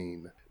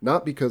obtain,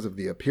 not because of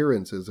the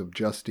appearances of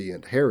Justy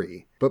and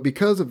Harry, but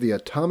because of the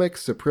atomic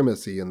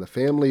supremacy in the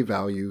family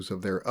values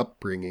of their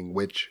upbringing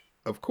which,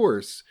 of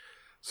course,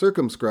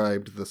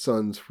 circumscribed the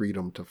son's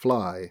freedom to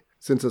fly,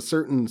 since a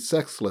certain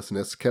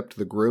sexlessness kept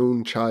the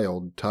grown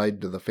child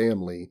tied to the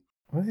family,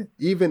 What?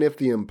 even if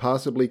the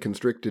impossibly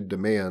constricted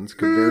demands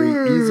could very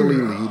easily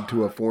lead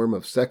to a form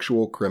of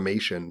sexual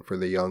cremation for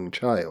the young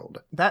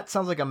child. That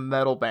sounds like a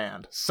metal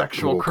band.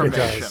 Sexual Okay. It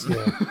cremation. does,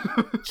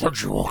 yeah.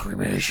 Sexual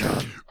cremation.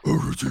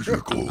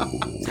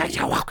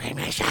 Sexual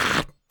cremation.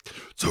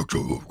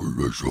 Sexual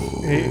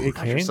cremation. Hey,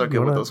 Gosh, you're Kane, so good you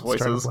with wanna those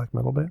start a voices. black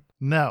metal band?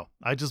 No,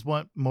 I just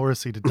want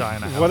Morrissey to die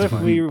in a house What if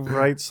fire. we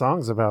write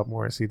songs about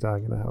Morrissey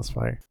dying in a house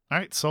fire? All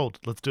right, sold.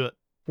 Let's do it.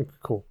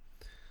 Cool.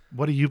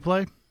 What do you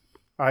play?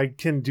 I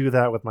can do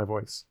that with my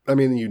voice. I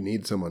mean, you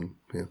need someone.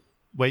 Yeah.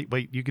 Wait,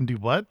 you can do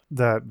what?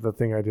 The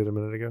thing I did a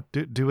minute ago.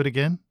 Do it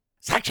again?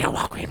 Sexual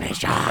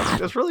cremation.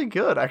 That's really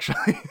good, actually.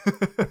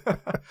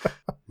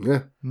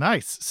 Yeah.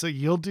 Nice. So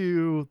you'll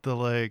do the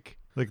like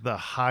the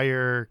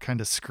higher kind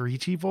of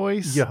screechy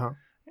voice. Yeah.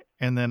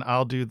 And then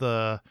I'll do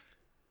the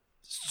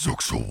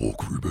Sexual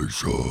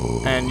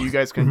cremation. And you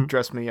guys can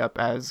dress me up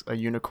as a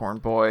unicorn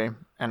boy,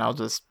 and I'll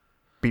just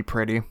be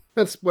pretty.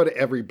 That's what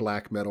every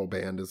black metal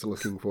band is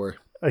looking for.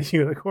 A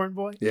unicorn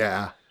boy?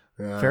 Yeah.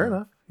 Fair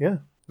enough. Yeah.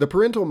 The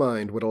parental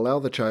mind would allow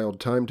the child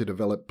time to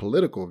develop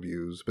political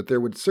views, but there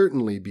would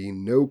certainly be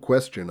no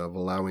question of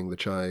allowing the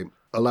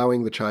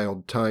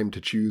child time to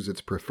choose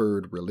its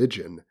preferred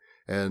religion,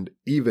 and,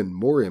 even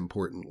more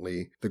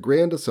importantly, the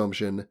grand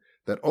assumption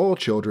that all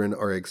children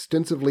are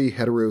extensively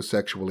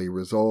heterosexually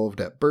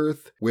resolved at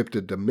birth, whipped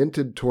a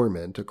demented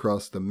torment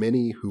across the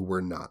many who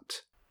were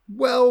not.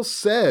 Well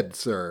said,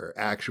 sir,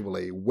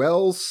 actually.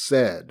 Well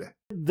said.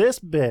 This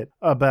bit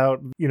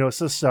about,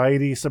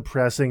 society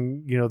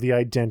suppressing, the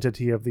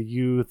identity of the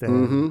youth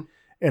and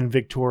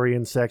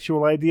Victorian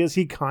sexual ideas,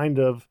 you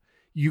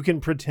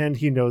can pretend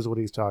he knows what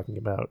he's talking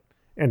about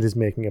and is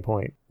making a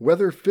point.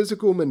 Whether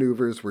physical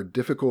maneuvers were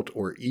difficult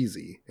or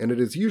easy, and it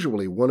is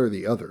usually one or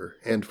the other,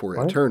 and for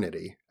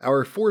eternity,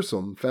 our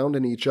foursome found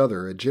in each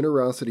other a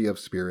generosity of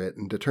spirit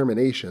and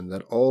determination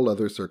that all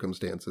other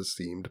circumstances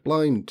seemed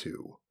blind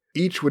to.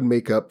 Each would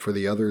make up for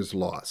the other's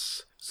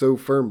loss. So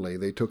firmly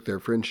they took their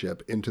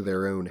friendship into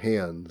their own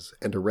hands,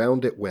 and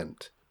around it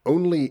went.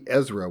 Only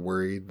Ezra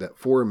worried that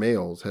 4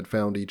 males had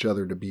found each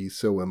other to be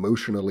so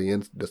emotionally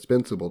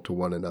indispensable to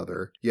one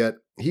another, yet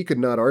he could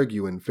not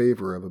argue in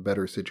favor of a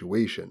better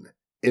situation.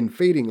 In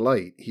Fading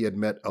Light, he had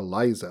met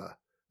Eliza,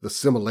 the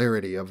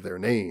similarity of their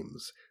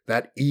names,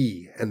 that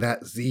E and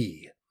that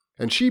Z,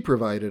 and she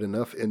provided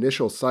enough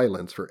initial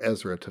silence for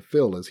Ezra to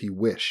fill as he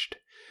wished.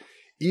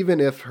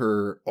 Even if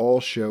her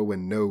all-show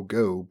and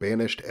no-go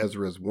banished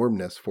Ezra's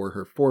warmness for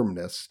her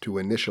formness to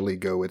initially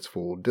go its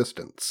full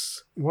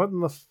distance. What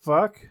in the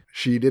fuck?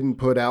 She didn't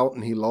put out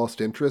and he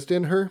lost interest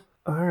in her?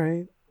 All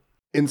right.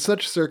 In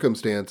such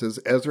circumstances,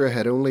 Ezra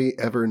had only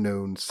ever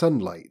known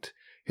sunlight,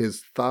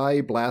 his thigh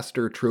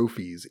blaster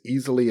trophies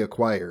easily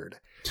acquired,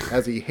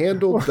 as he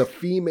handled the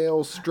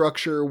female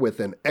structure with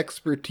an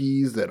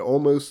expertise that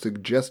almost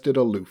suggested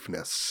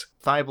aloofness.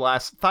 Thigh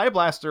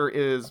Blaster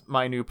is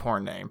my new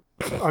porn name.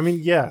 I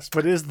mean, yes,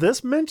 but is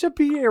this meant to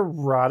be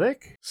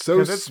erotic? So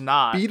it's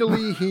not.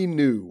 Speedily he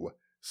knew,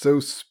 so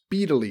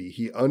speedily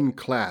he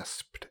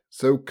unclasped,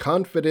 so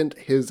confident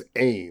his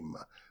aim,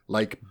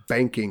 like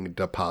banking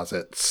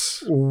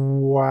deposits.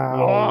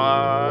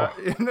 Wow.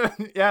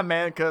 Yeah,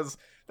 man, because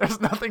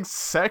there's nothing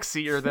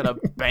sexier than a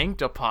bank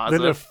deposit.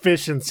 Than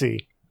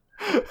efficiency.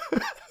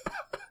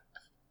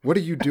 What are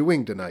you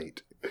doing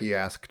tonight? He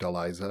asked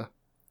Eliza.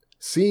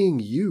 Seeing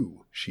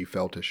you, she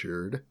felt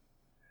assured.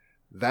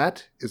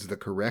 That is the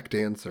correct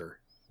answer.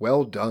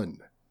 Well done.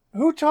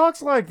 Who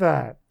talks like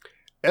that?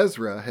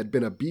 Ezra had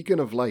been a beacon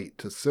of light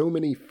to so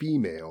many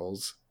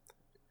females.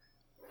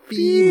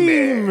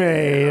 Females?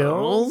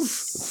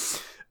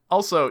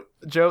 Also,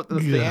 Joe,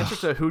 the answer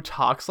to who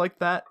talks like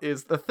that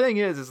is, the thing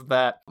is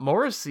that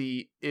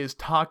Morrissey his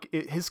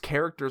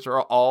characters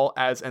are all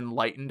as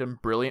enlightened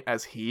and brilliant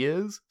as he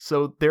is,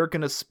 so they're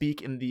gonna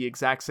speak in the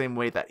exact same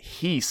way that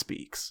he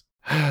speaks.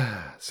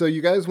 So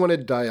you guys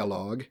wanted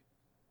dialogue.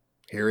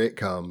 Here it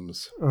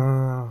comes.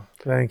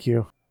 Thank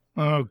you.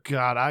 Oh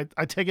God,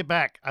 I take it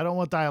back. I don't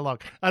want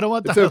dialogue. I don't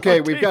want It's dialogue.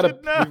 okay. We've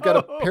got No.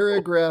 a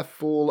paragraph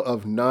full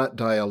of not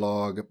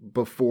dialogue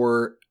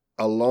before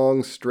a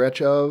long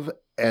stretch of,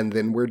 and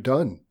then we're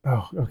done.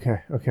 Oh, okay.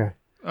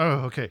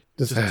 Oh, okay.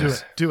 Just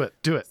Do it.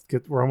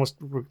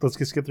 let's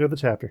just get through the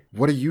chapter.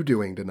 What are you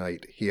doing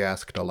tonight? He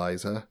asked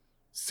Eliza.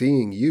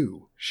 Seeing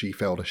you, she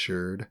felt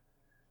assured.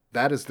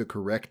 That is the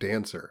correct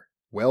answer.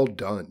 Well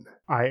done.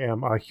 I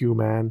am a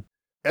human.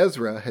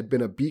 Ezra had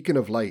been a beacon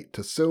of light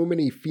to so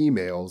many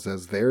females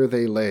as there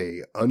they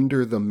lay,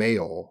 under the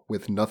mail,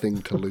 with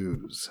nothing to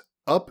lose.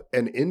 Up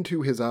and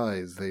into his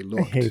eyes they I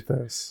looked, hate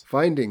this.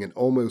 finding an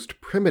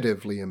almost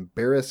primitively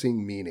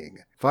embarrassing meaning,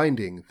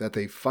 finding that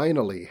they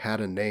finally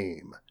had a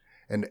name,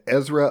 and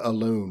Ezra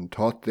alone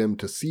taught them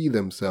to see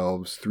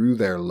themselves through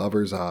their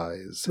lover's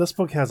eyes. This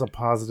book has a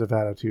positive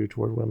attitude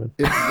toward women.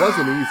 It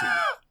wasn't easy,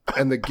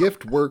 and the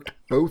gift worked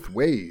both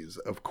ways,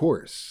 of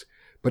course,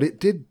 but it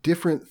did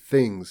different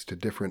things to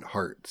different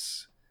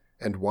hearts.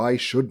 And why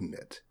shouldn't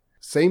it?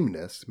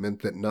 Sameness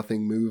meant that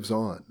nothing moves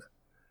on.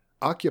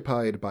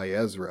 Occupied by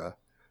Ezra,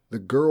 the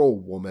girl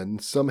woman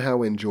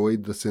somehow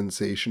enjoyed the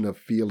sensation of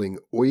feeling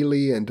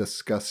oily and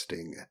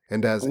disgusting,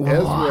 and as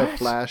Ezra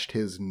flashed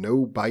his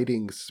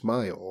no-biting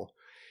smile,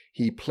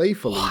 he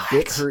playfully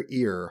bit her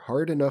ear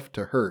hard enough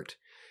to hurt,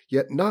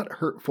 yet not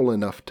hurtful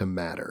enough to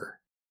matter.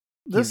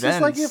 This is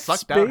then like if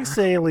sucked out space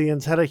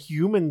aliens had a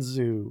human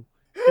zoo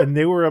and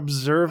they were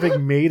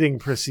observing mating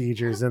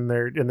procedures in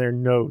their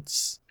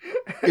notes.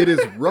 It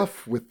is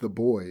rough with the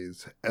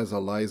boys, as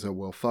Eliza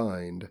will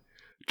find,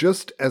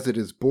 just as it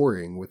is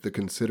boring with the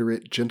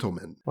considerate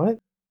gentleman. What?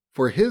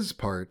 For his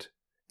part,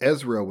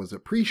 Ezra was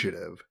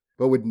appreciative,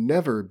 but would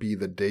never be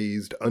the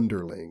dazed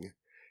underling,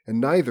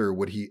 and neither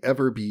would he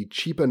ever be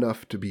cheap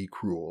enough to be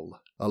cruel.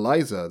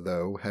 Eliza,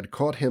 though, had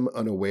caught him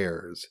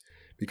unawares,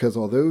 because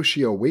although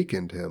she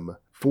awakened him,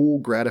 full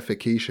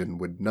gratification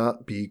would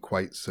not be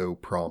quite so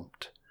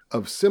prompt.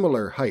 Of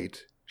similar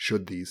height,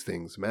 should these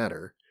things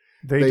matter,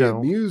 they don't.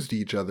 amused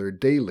each other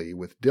daily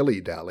with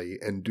dilly-dally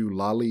and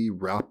doolally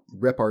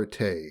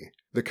repartee,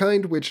 the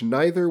kind which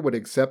neither would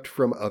accept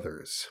from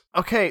others.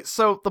 Okay,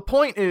 so the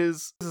point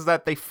is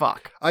that they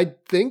fuck. I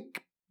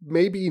think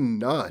maybe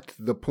not.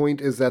 The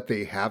point is that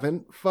they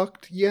haven't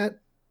fucked yet.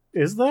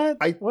 Is that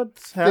I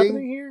what's think-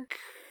 happening here?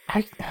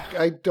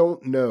 I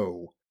don't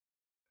know.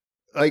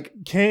 Like,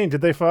 Kane,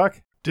 did they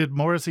fuck? Did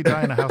Morrissey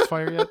die in a house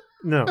fire yet?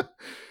 No.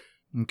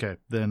 Okay,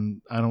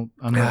 then I'm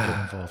not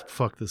getting involved.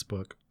 Fuck this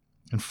book.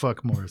 And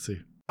fuck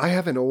Morrissey. I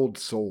have an old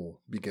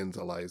soul, begins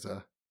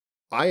Eliza.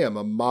 I am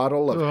a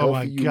model of Oh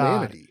my healthy God.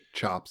 humanity,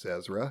 chops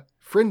Ezra.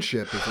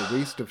 Friendship is a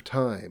waste of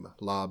time,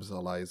 lobs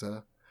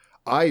Eliza.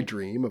 I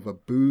dream of a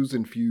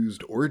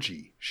booze-infused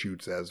orgy,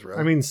 shoots Ezra.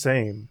 I mean,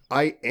 same.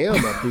 I am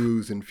a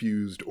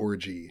booze-infused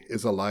orgy,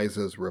 is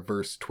Eliza's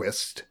reverse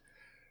twist.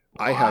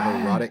 I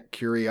have erotic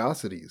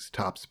curiosities,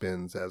 top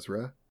spins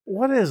Ezra.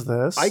 What is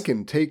this? I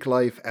can take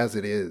life as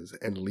it is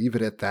and leave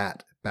it at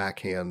that,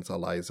 backhands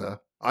Eliza.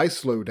 I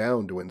slow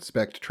down to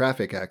inspect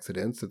traffic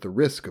accidents at the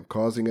risk of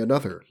causing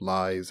another,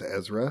 lies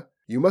Ezra.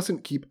 You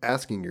mustn't keep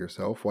asking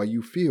yourself why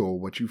you feel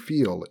what you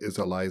feel, is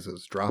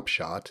Eliza's drop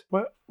shot.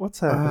 What's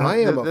happening? I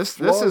am this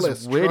a is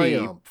flawless witty.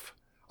 triumph.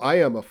 I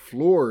am a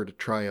floored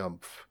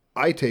triumph.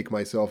 I take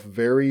myself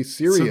very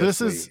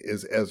seriously,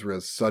 is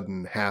Ezra's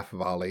sudden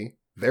half-volley.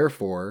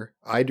 Therefore,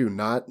 I do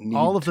not need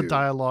All of the to,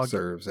 dialogue-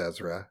 serves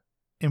Ezra.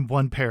 In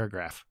one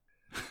paragraph.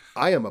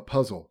 I am a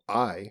puzzle.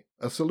 I,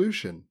 a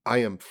solution. I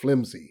am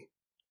flimsy.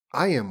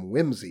 I am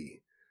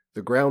whimsy.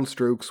 The ground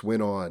strokes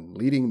went on,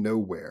 leading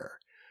nowhere.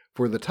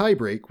 For the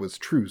tiebreak was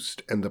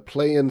truced, and the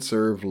play and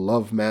serve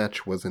love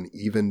match was an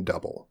even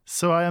double.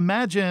 So I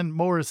imagine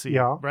Morrissey,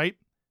 Yeah. right?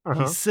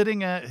 Uh-huh. He's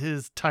sitting at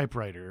his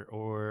typewriter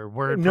or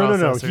word No.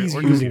 processor. He's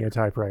or using computer. a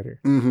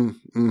typewriter.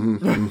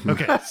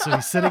 Okay, so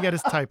he's sitting at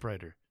his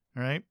typewriter,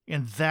 right?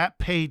 And that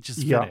page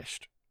is Yeah.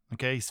 finished.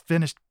 Okay, he's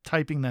finished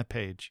typing that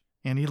page.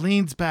 And he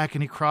leans back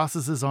and he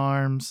crosses his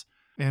arms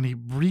and he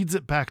reads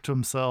it back to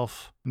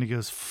himself and he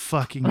goes,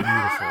 fucking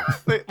beautiful.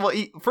 Well,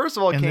 first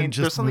of all, And then Kane,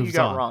 just there's something you moves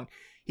got on. wrong.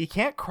 He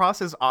can't cross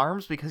his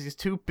arms because he's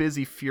too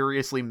busy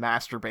furiously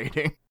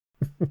masturbating.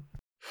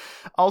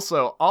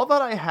 Also, all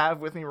that I have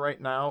with me right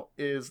now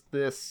is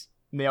this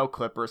nail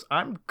clippers.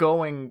 I'm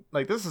going,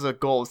 like, this is a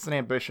goal, it's an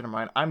ambition of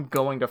mine. I'm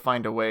going to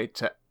find a way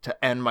to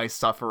end my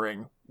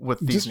suffering with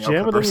these Just nail jam it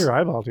in clippers. your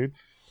eyeball, dude.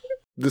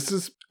 This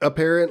is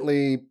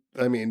apparently,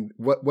 I mean,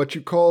 what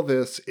you call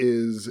this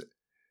is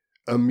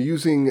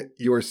amusing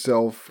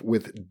yourself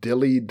with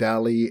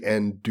dilly-dally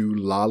and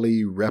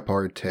doolally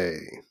repartee.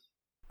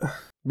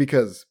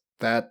 Because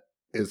that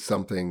is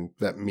something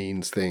that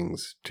means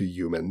things to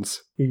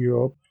humans.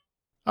 Yup.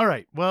 All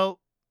right, well,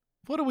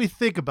 what do we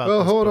think about Well,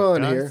 this hold book,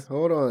 on guys? here.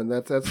 Hold on.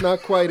 That's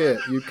not quite it.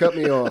 You cut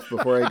me off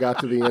before I got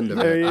to the end of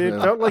it. It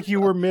Yeah. felt like you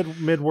were mid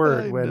I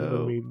word when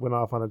know. we went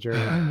off on a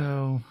journey. I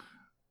know.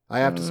 I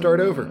have to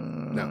start over.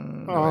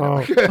 No. Oh,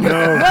 I don't.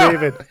 no,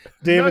 David.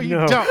 David, you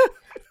no. don't.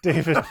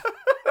 David.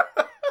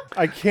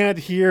 I can't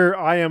hear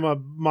I am a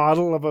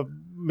model of a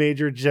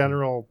major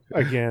general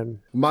again.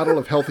 Model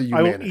of healthy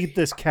I will humanity. eat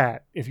this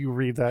cat if you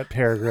read that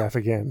paragraph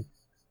again.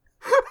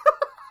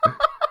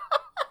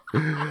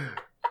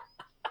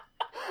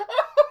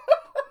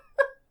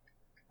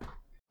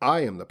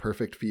 I am the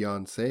perfect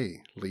fiancé,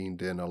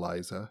 leaned in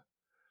Eliza.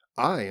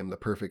 I am the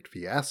perfect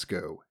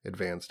fiasco,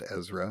 advanced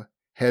Ezra,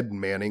 head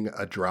manning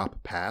a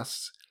drop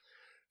pass.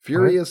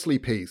 Furiously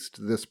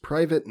paced, this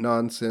private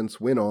nonsense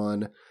went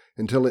on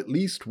until at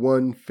least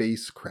one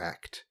face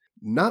cracked.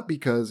 Not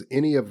because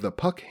any of the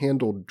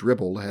puck-handled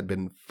dribble had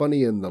been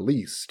funny in the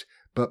least,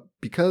 but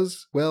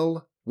because,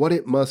 well, what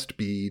it must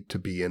be to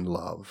be in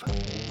love.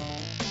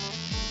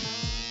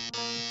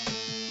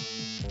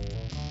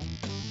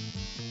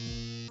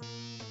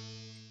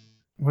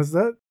 Was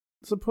that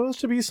supposed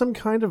to be some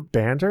kind of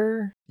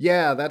banter?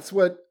 Yeah, that's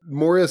what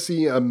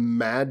Morrissey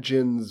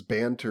imagines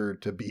banter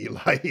to be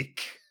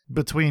like.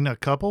 Between a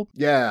couple?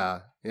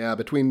 Yeah,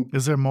 between...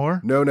 Is there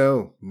more? No.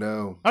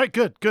 All right,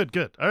 good.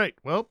 All right,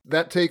 well,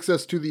 That takes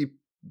us to the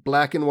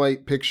black and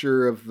white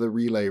picture of the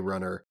relay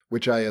runner,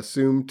 which I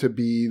assume to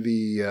be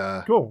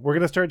the, Cool. We're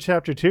going to start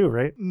chapter 2,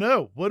 right?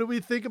 no. What do we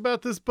think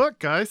about this book,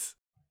 guys?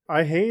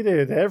 I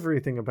hated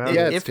everything about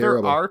Yeah, it. it's If there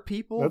terrible. are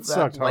people That that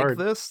sucked like hard.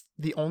 this,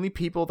 the only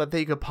people that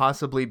they could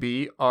possibly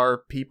be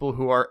are people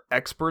who are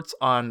experts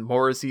on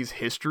Morrissey's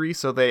history,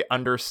 so they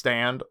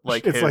understand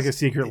like it's his, like a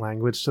secret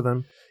language to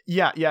them.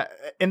 Yeah.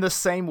 In the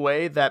same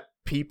way that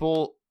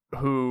people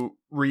who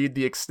read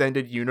the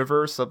extended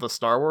universe of the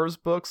Star Wars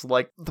books,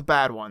 like the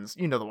bad ones,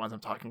 you know the ones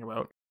I'm talking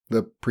about.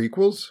 the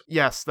prequels.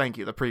 Yes, thank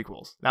you, the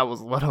prequels. That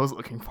was what I was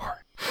looking for.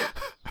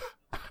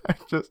 I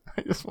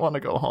just want to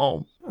go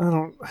home.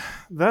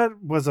 That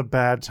was a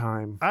bad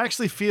time. I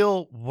actually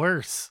feel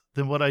worse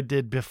than what I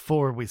did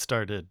before we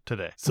started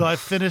today. So I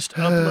finished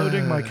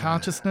uploading my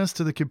consciousness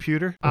to the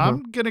computer.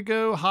 I'm going to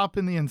go hop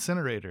in the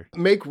incinerator.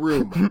 Make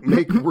room.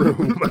 Make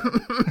room.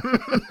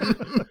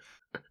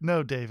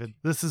 No, David,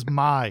 this is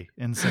my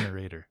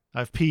incinerator.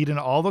 I've peed in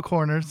all the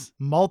corners.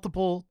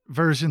 Multiple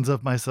versions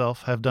of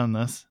myself have done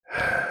this.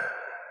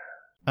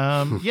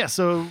 Yeah,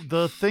 so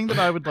the thing that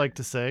I would like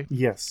to say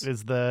Yes.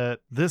 is that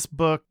this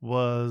book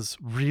was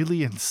really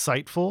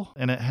insightful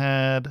and it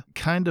had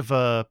kind of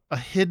a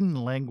hidden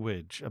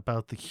language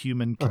about the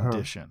human Uh-huh.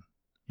 condition.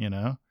 you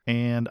know?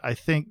 And I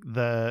think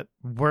that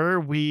were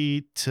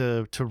we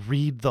to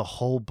read the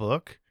whole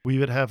book, we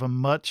would have a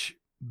much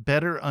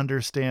better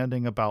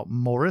understanding about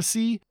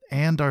Morrissey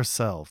and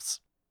ourselves.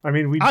 I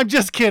mean, I'm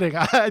just kidding.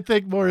 I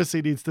think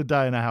Morrissey needs to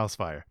die in a house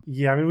fire.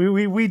 yeah, I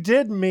mean, we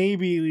did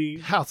maybe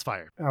House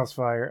fire. house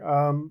fire.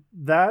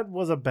 That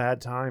was a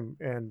bad time,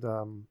 and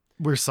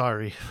We're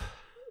sorry.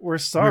 we're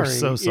sorry.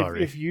 so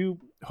sorry. If you,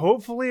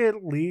 hopefully,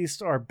 at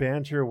least our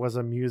banter was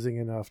amusing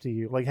enough to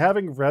you. Like,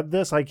 having read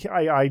this,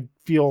 I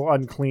feel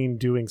unclean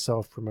doing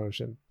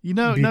self-promotion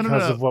No,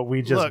 because of what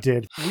we just Look,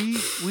 did.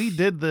 We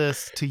did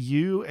this to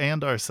you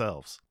and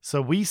ourselves.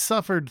 So we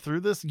suffered through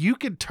this. You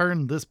could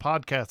turn this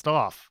podcast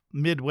off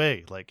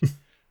midway, like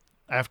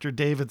after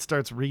David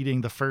starts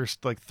reading the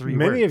first like 3 words.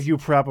 Many of you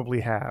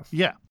probably have.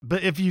 Yeah,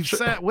 but if you've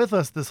sat with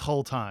us this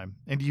whole time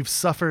and you've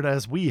suffered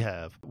as we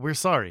have, we're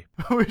sorry.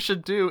 What we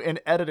should do in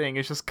editing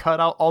is just cut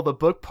out all the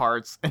book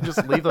parts and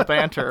just leave the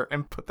banter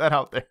and put that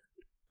out there.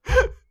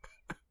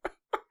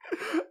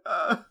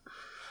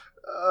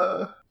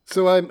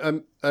 So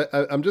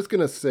I'm just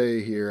gonna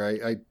say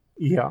here,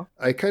 Yeah.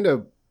 I kind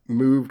of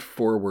moved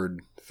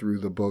forward through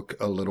the book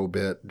a little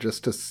bit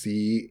just to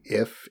see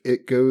if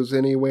it goes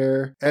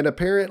anywhere. And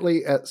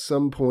apparently at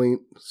some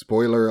point,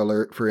 spoiler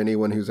alert for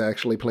anyone who's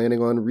actually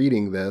planning on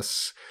reading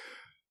this,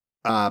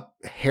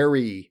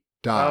 Harry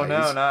dies. Oh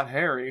no, not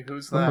Harry.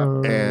 Who's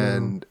that?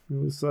 And he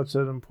was such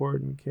an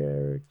important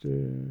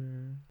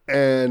character.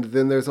 And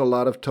then there's a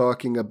lot of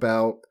talking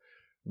about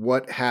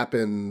what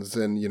happens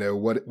and, you know,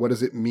 what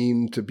does it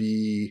mean to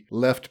be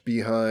left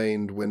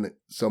behind when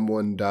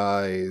someone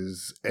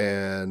dies,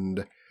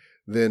 and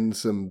then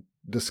some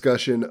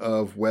discussion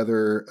of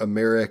whether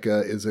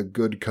America is a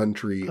good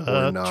country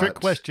or not. Trick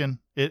question.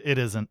 It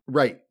isn't.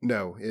 Right.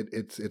 No,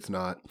 it's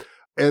not.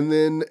 And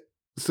then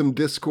some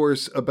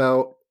discourse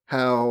about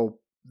how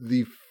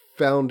the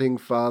founding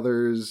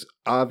fathers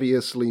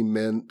obviously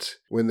meant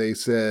when they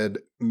said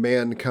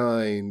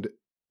mankind,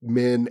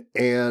 men,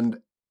 and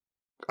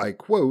I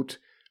quote,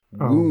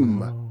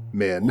 womb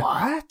men.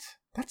 What?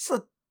 That's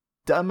the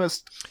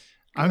dumbest.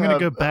 I'm going to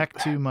go back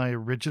to my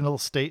original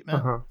statement,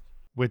 Uh-huh.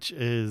 which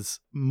is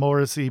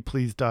Morrissey,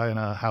 please die in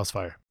a house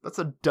fire. That's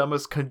the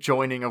dumbest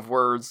conjoining of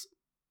words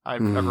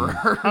I've ever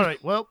heard. All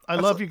right. Well, I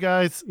love you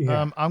guys.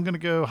 Yeah. I'm going to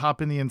go hop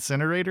in the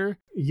incinerator.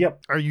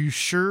 Yep. Are you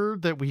sure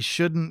that we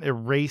shouldn't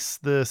erase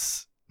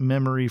this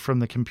memory from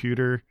the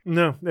computer?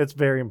 No, it's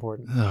very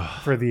important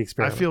for the I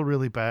experiment. feel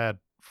really bad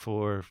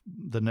for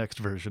the next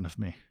version of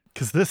me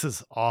because this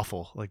is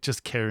awful. Like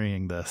just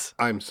carrying this.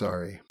 I'm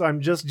sorry.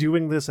 I'm just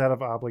doing this out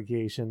of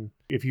obligation.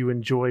 If you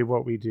enjoy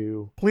what we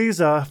do, please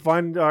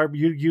find our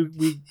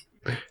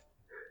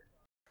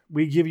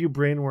we give you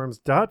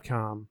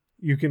brainworms.com.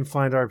 You can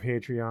find our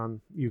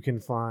Patreon. You can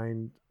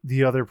find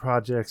the other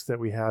projects that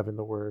we have in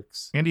the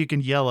works. And you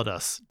can yell at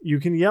us. You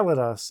can yell at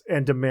us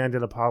and demand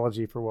an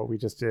apology for what we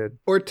just did.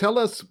 Or tell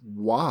us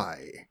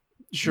why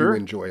Sure. you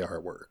enjoy our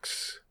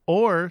works.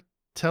 Or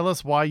tell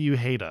us why you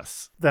hate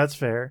us. That's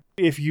fair.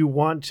 If you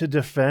want to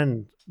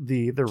defend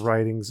the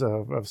writings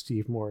of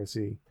Steve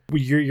Morrissey,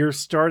 you're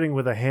starting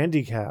with a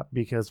handicap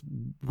because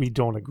we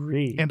don't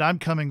agree. And I'm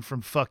coming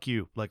from fuck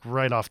you, like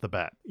right off the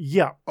bat.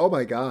 yeah, Oh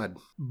my God.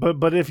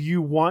 but if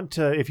you want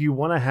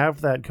to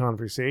have that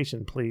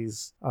conversation,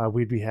 please,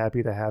 we'd be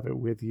happy to have it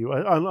with you.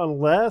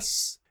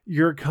 Unless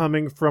you're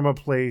coming from a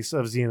place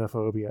of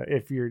xenophobia.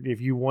 If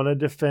you want to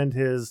defend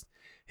his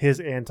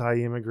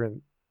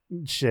anti-immigrant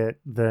shit,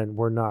 then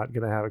we're not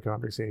going to have a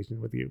conversation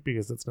with you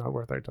because it's not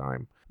worth our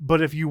time. But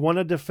if you want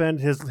to defend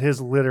his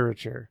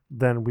literature,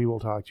 then we will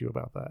talk to you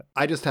about that.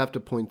 I just have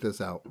to point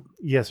this out.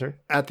 Yes, sir.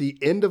 At the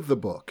end of the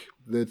book,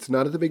 it's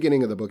not at the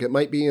beginning of the book. It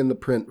might be in the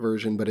print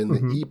version, but in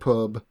the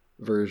EPUB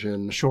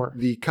version, Sure.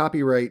 the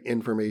copyright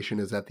information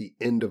is at the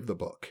end of the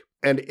book.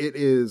 And it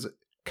is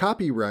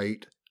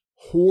copyright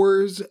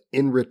Whores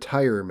in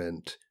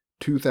Retirement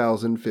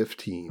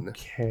 2015.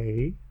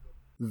 Okay.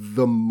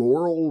 The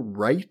moral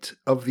right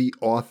of the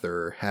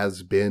author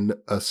has been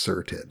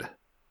asserted.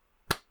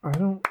 I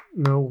don't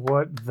know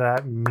what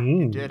that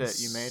means. You did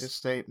it. You made a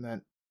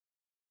statement.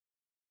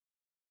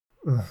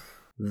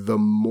 The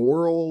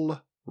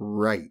moral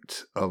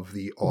right of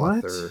the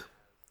What? author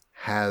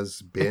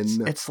has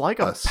been It's like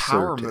a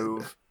power asserted.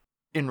 move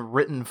in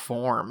written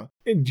form.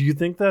 Do you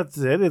think that's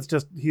it? It's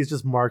just he's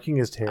just marking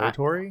his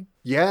territory.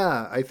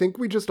 Yeah, I think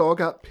we just all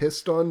got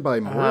pissed on by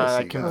Morrissey,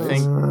 I can guys.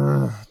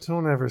 think-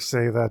 Don't ever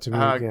say that to me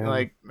again.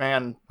 Like,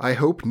 man, I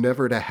hope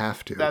never to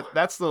have to.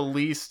 that's the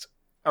least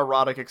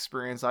erotic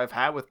experience I've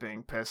had with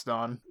being pissed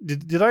on.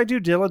 Did I do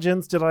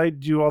diligence? Did I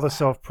do all the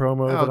self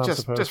promo that I'm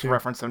supposed just to?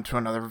 reference them to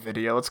another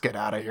video. Let's get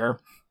out of here.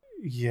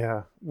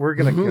 Yeah, we're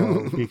gonna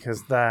go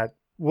because that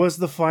was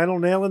the final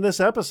nail in this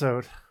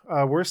episode.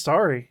 We're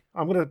sorry.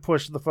 I'm gonna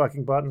push the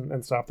fucking button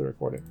and stop the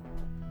recording.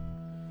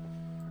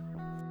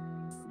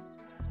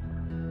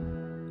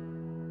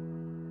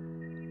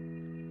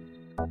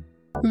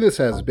 This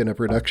has been a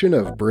production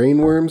of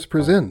Brainworms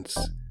Presents.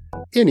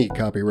 Any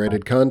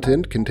copyrighted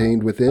content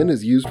contained within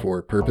is used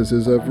for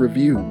purposes of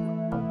review.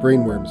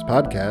 Brainworms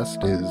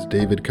Podcast is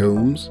David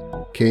Combs,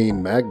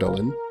 Kane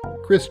Magdalen,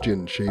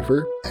 Christian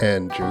Schaefer,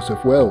 and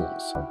Joseph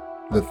Wells.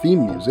 The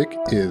theme music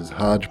is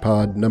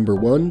Hodgepod No.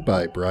 1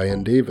 by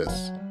Brian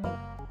Davis.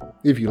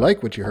 If you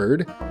like what you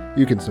heard,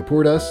 you can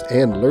support us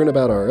and learn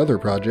about our other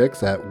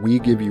projects at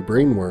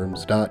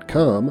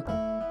WeGiveYouBrainworms.com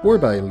or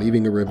by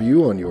leaving a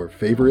review on your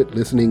favorite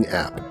listening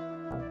app.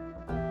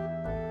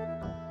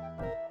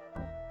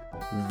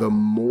 The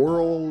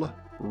moral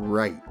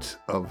right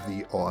of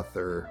the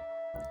author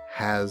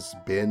has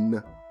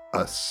been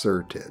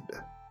asserted.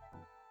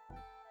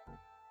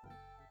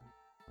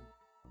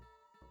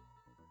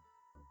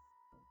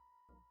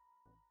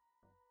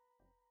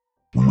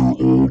 We are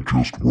all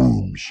just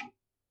worms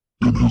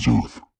in his earth.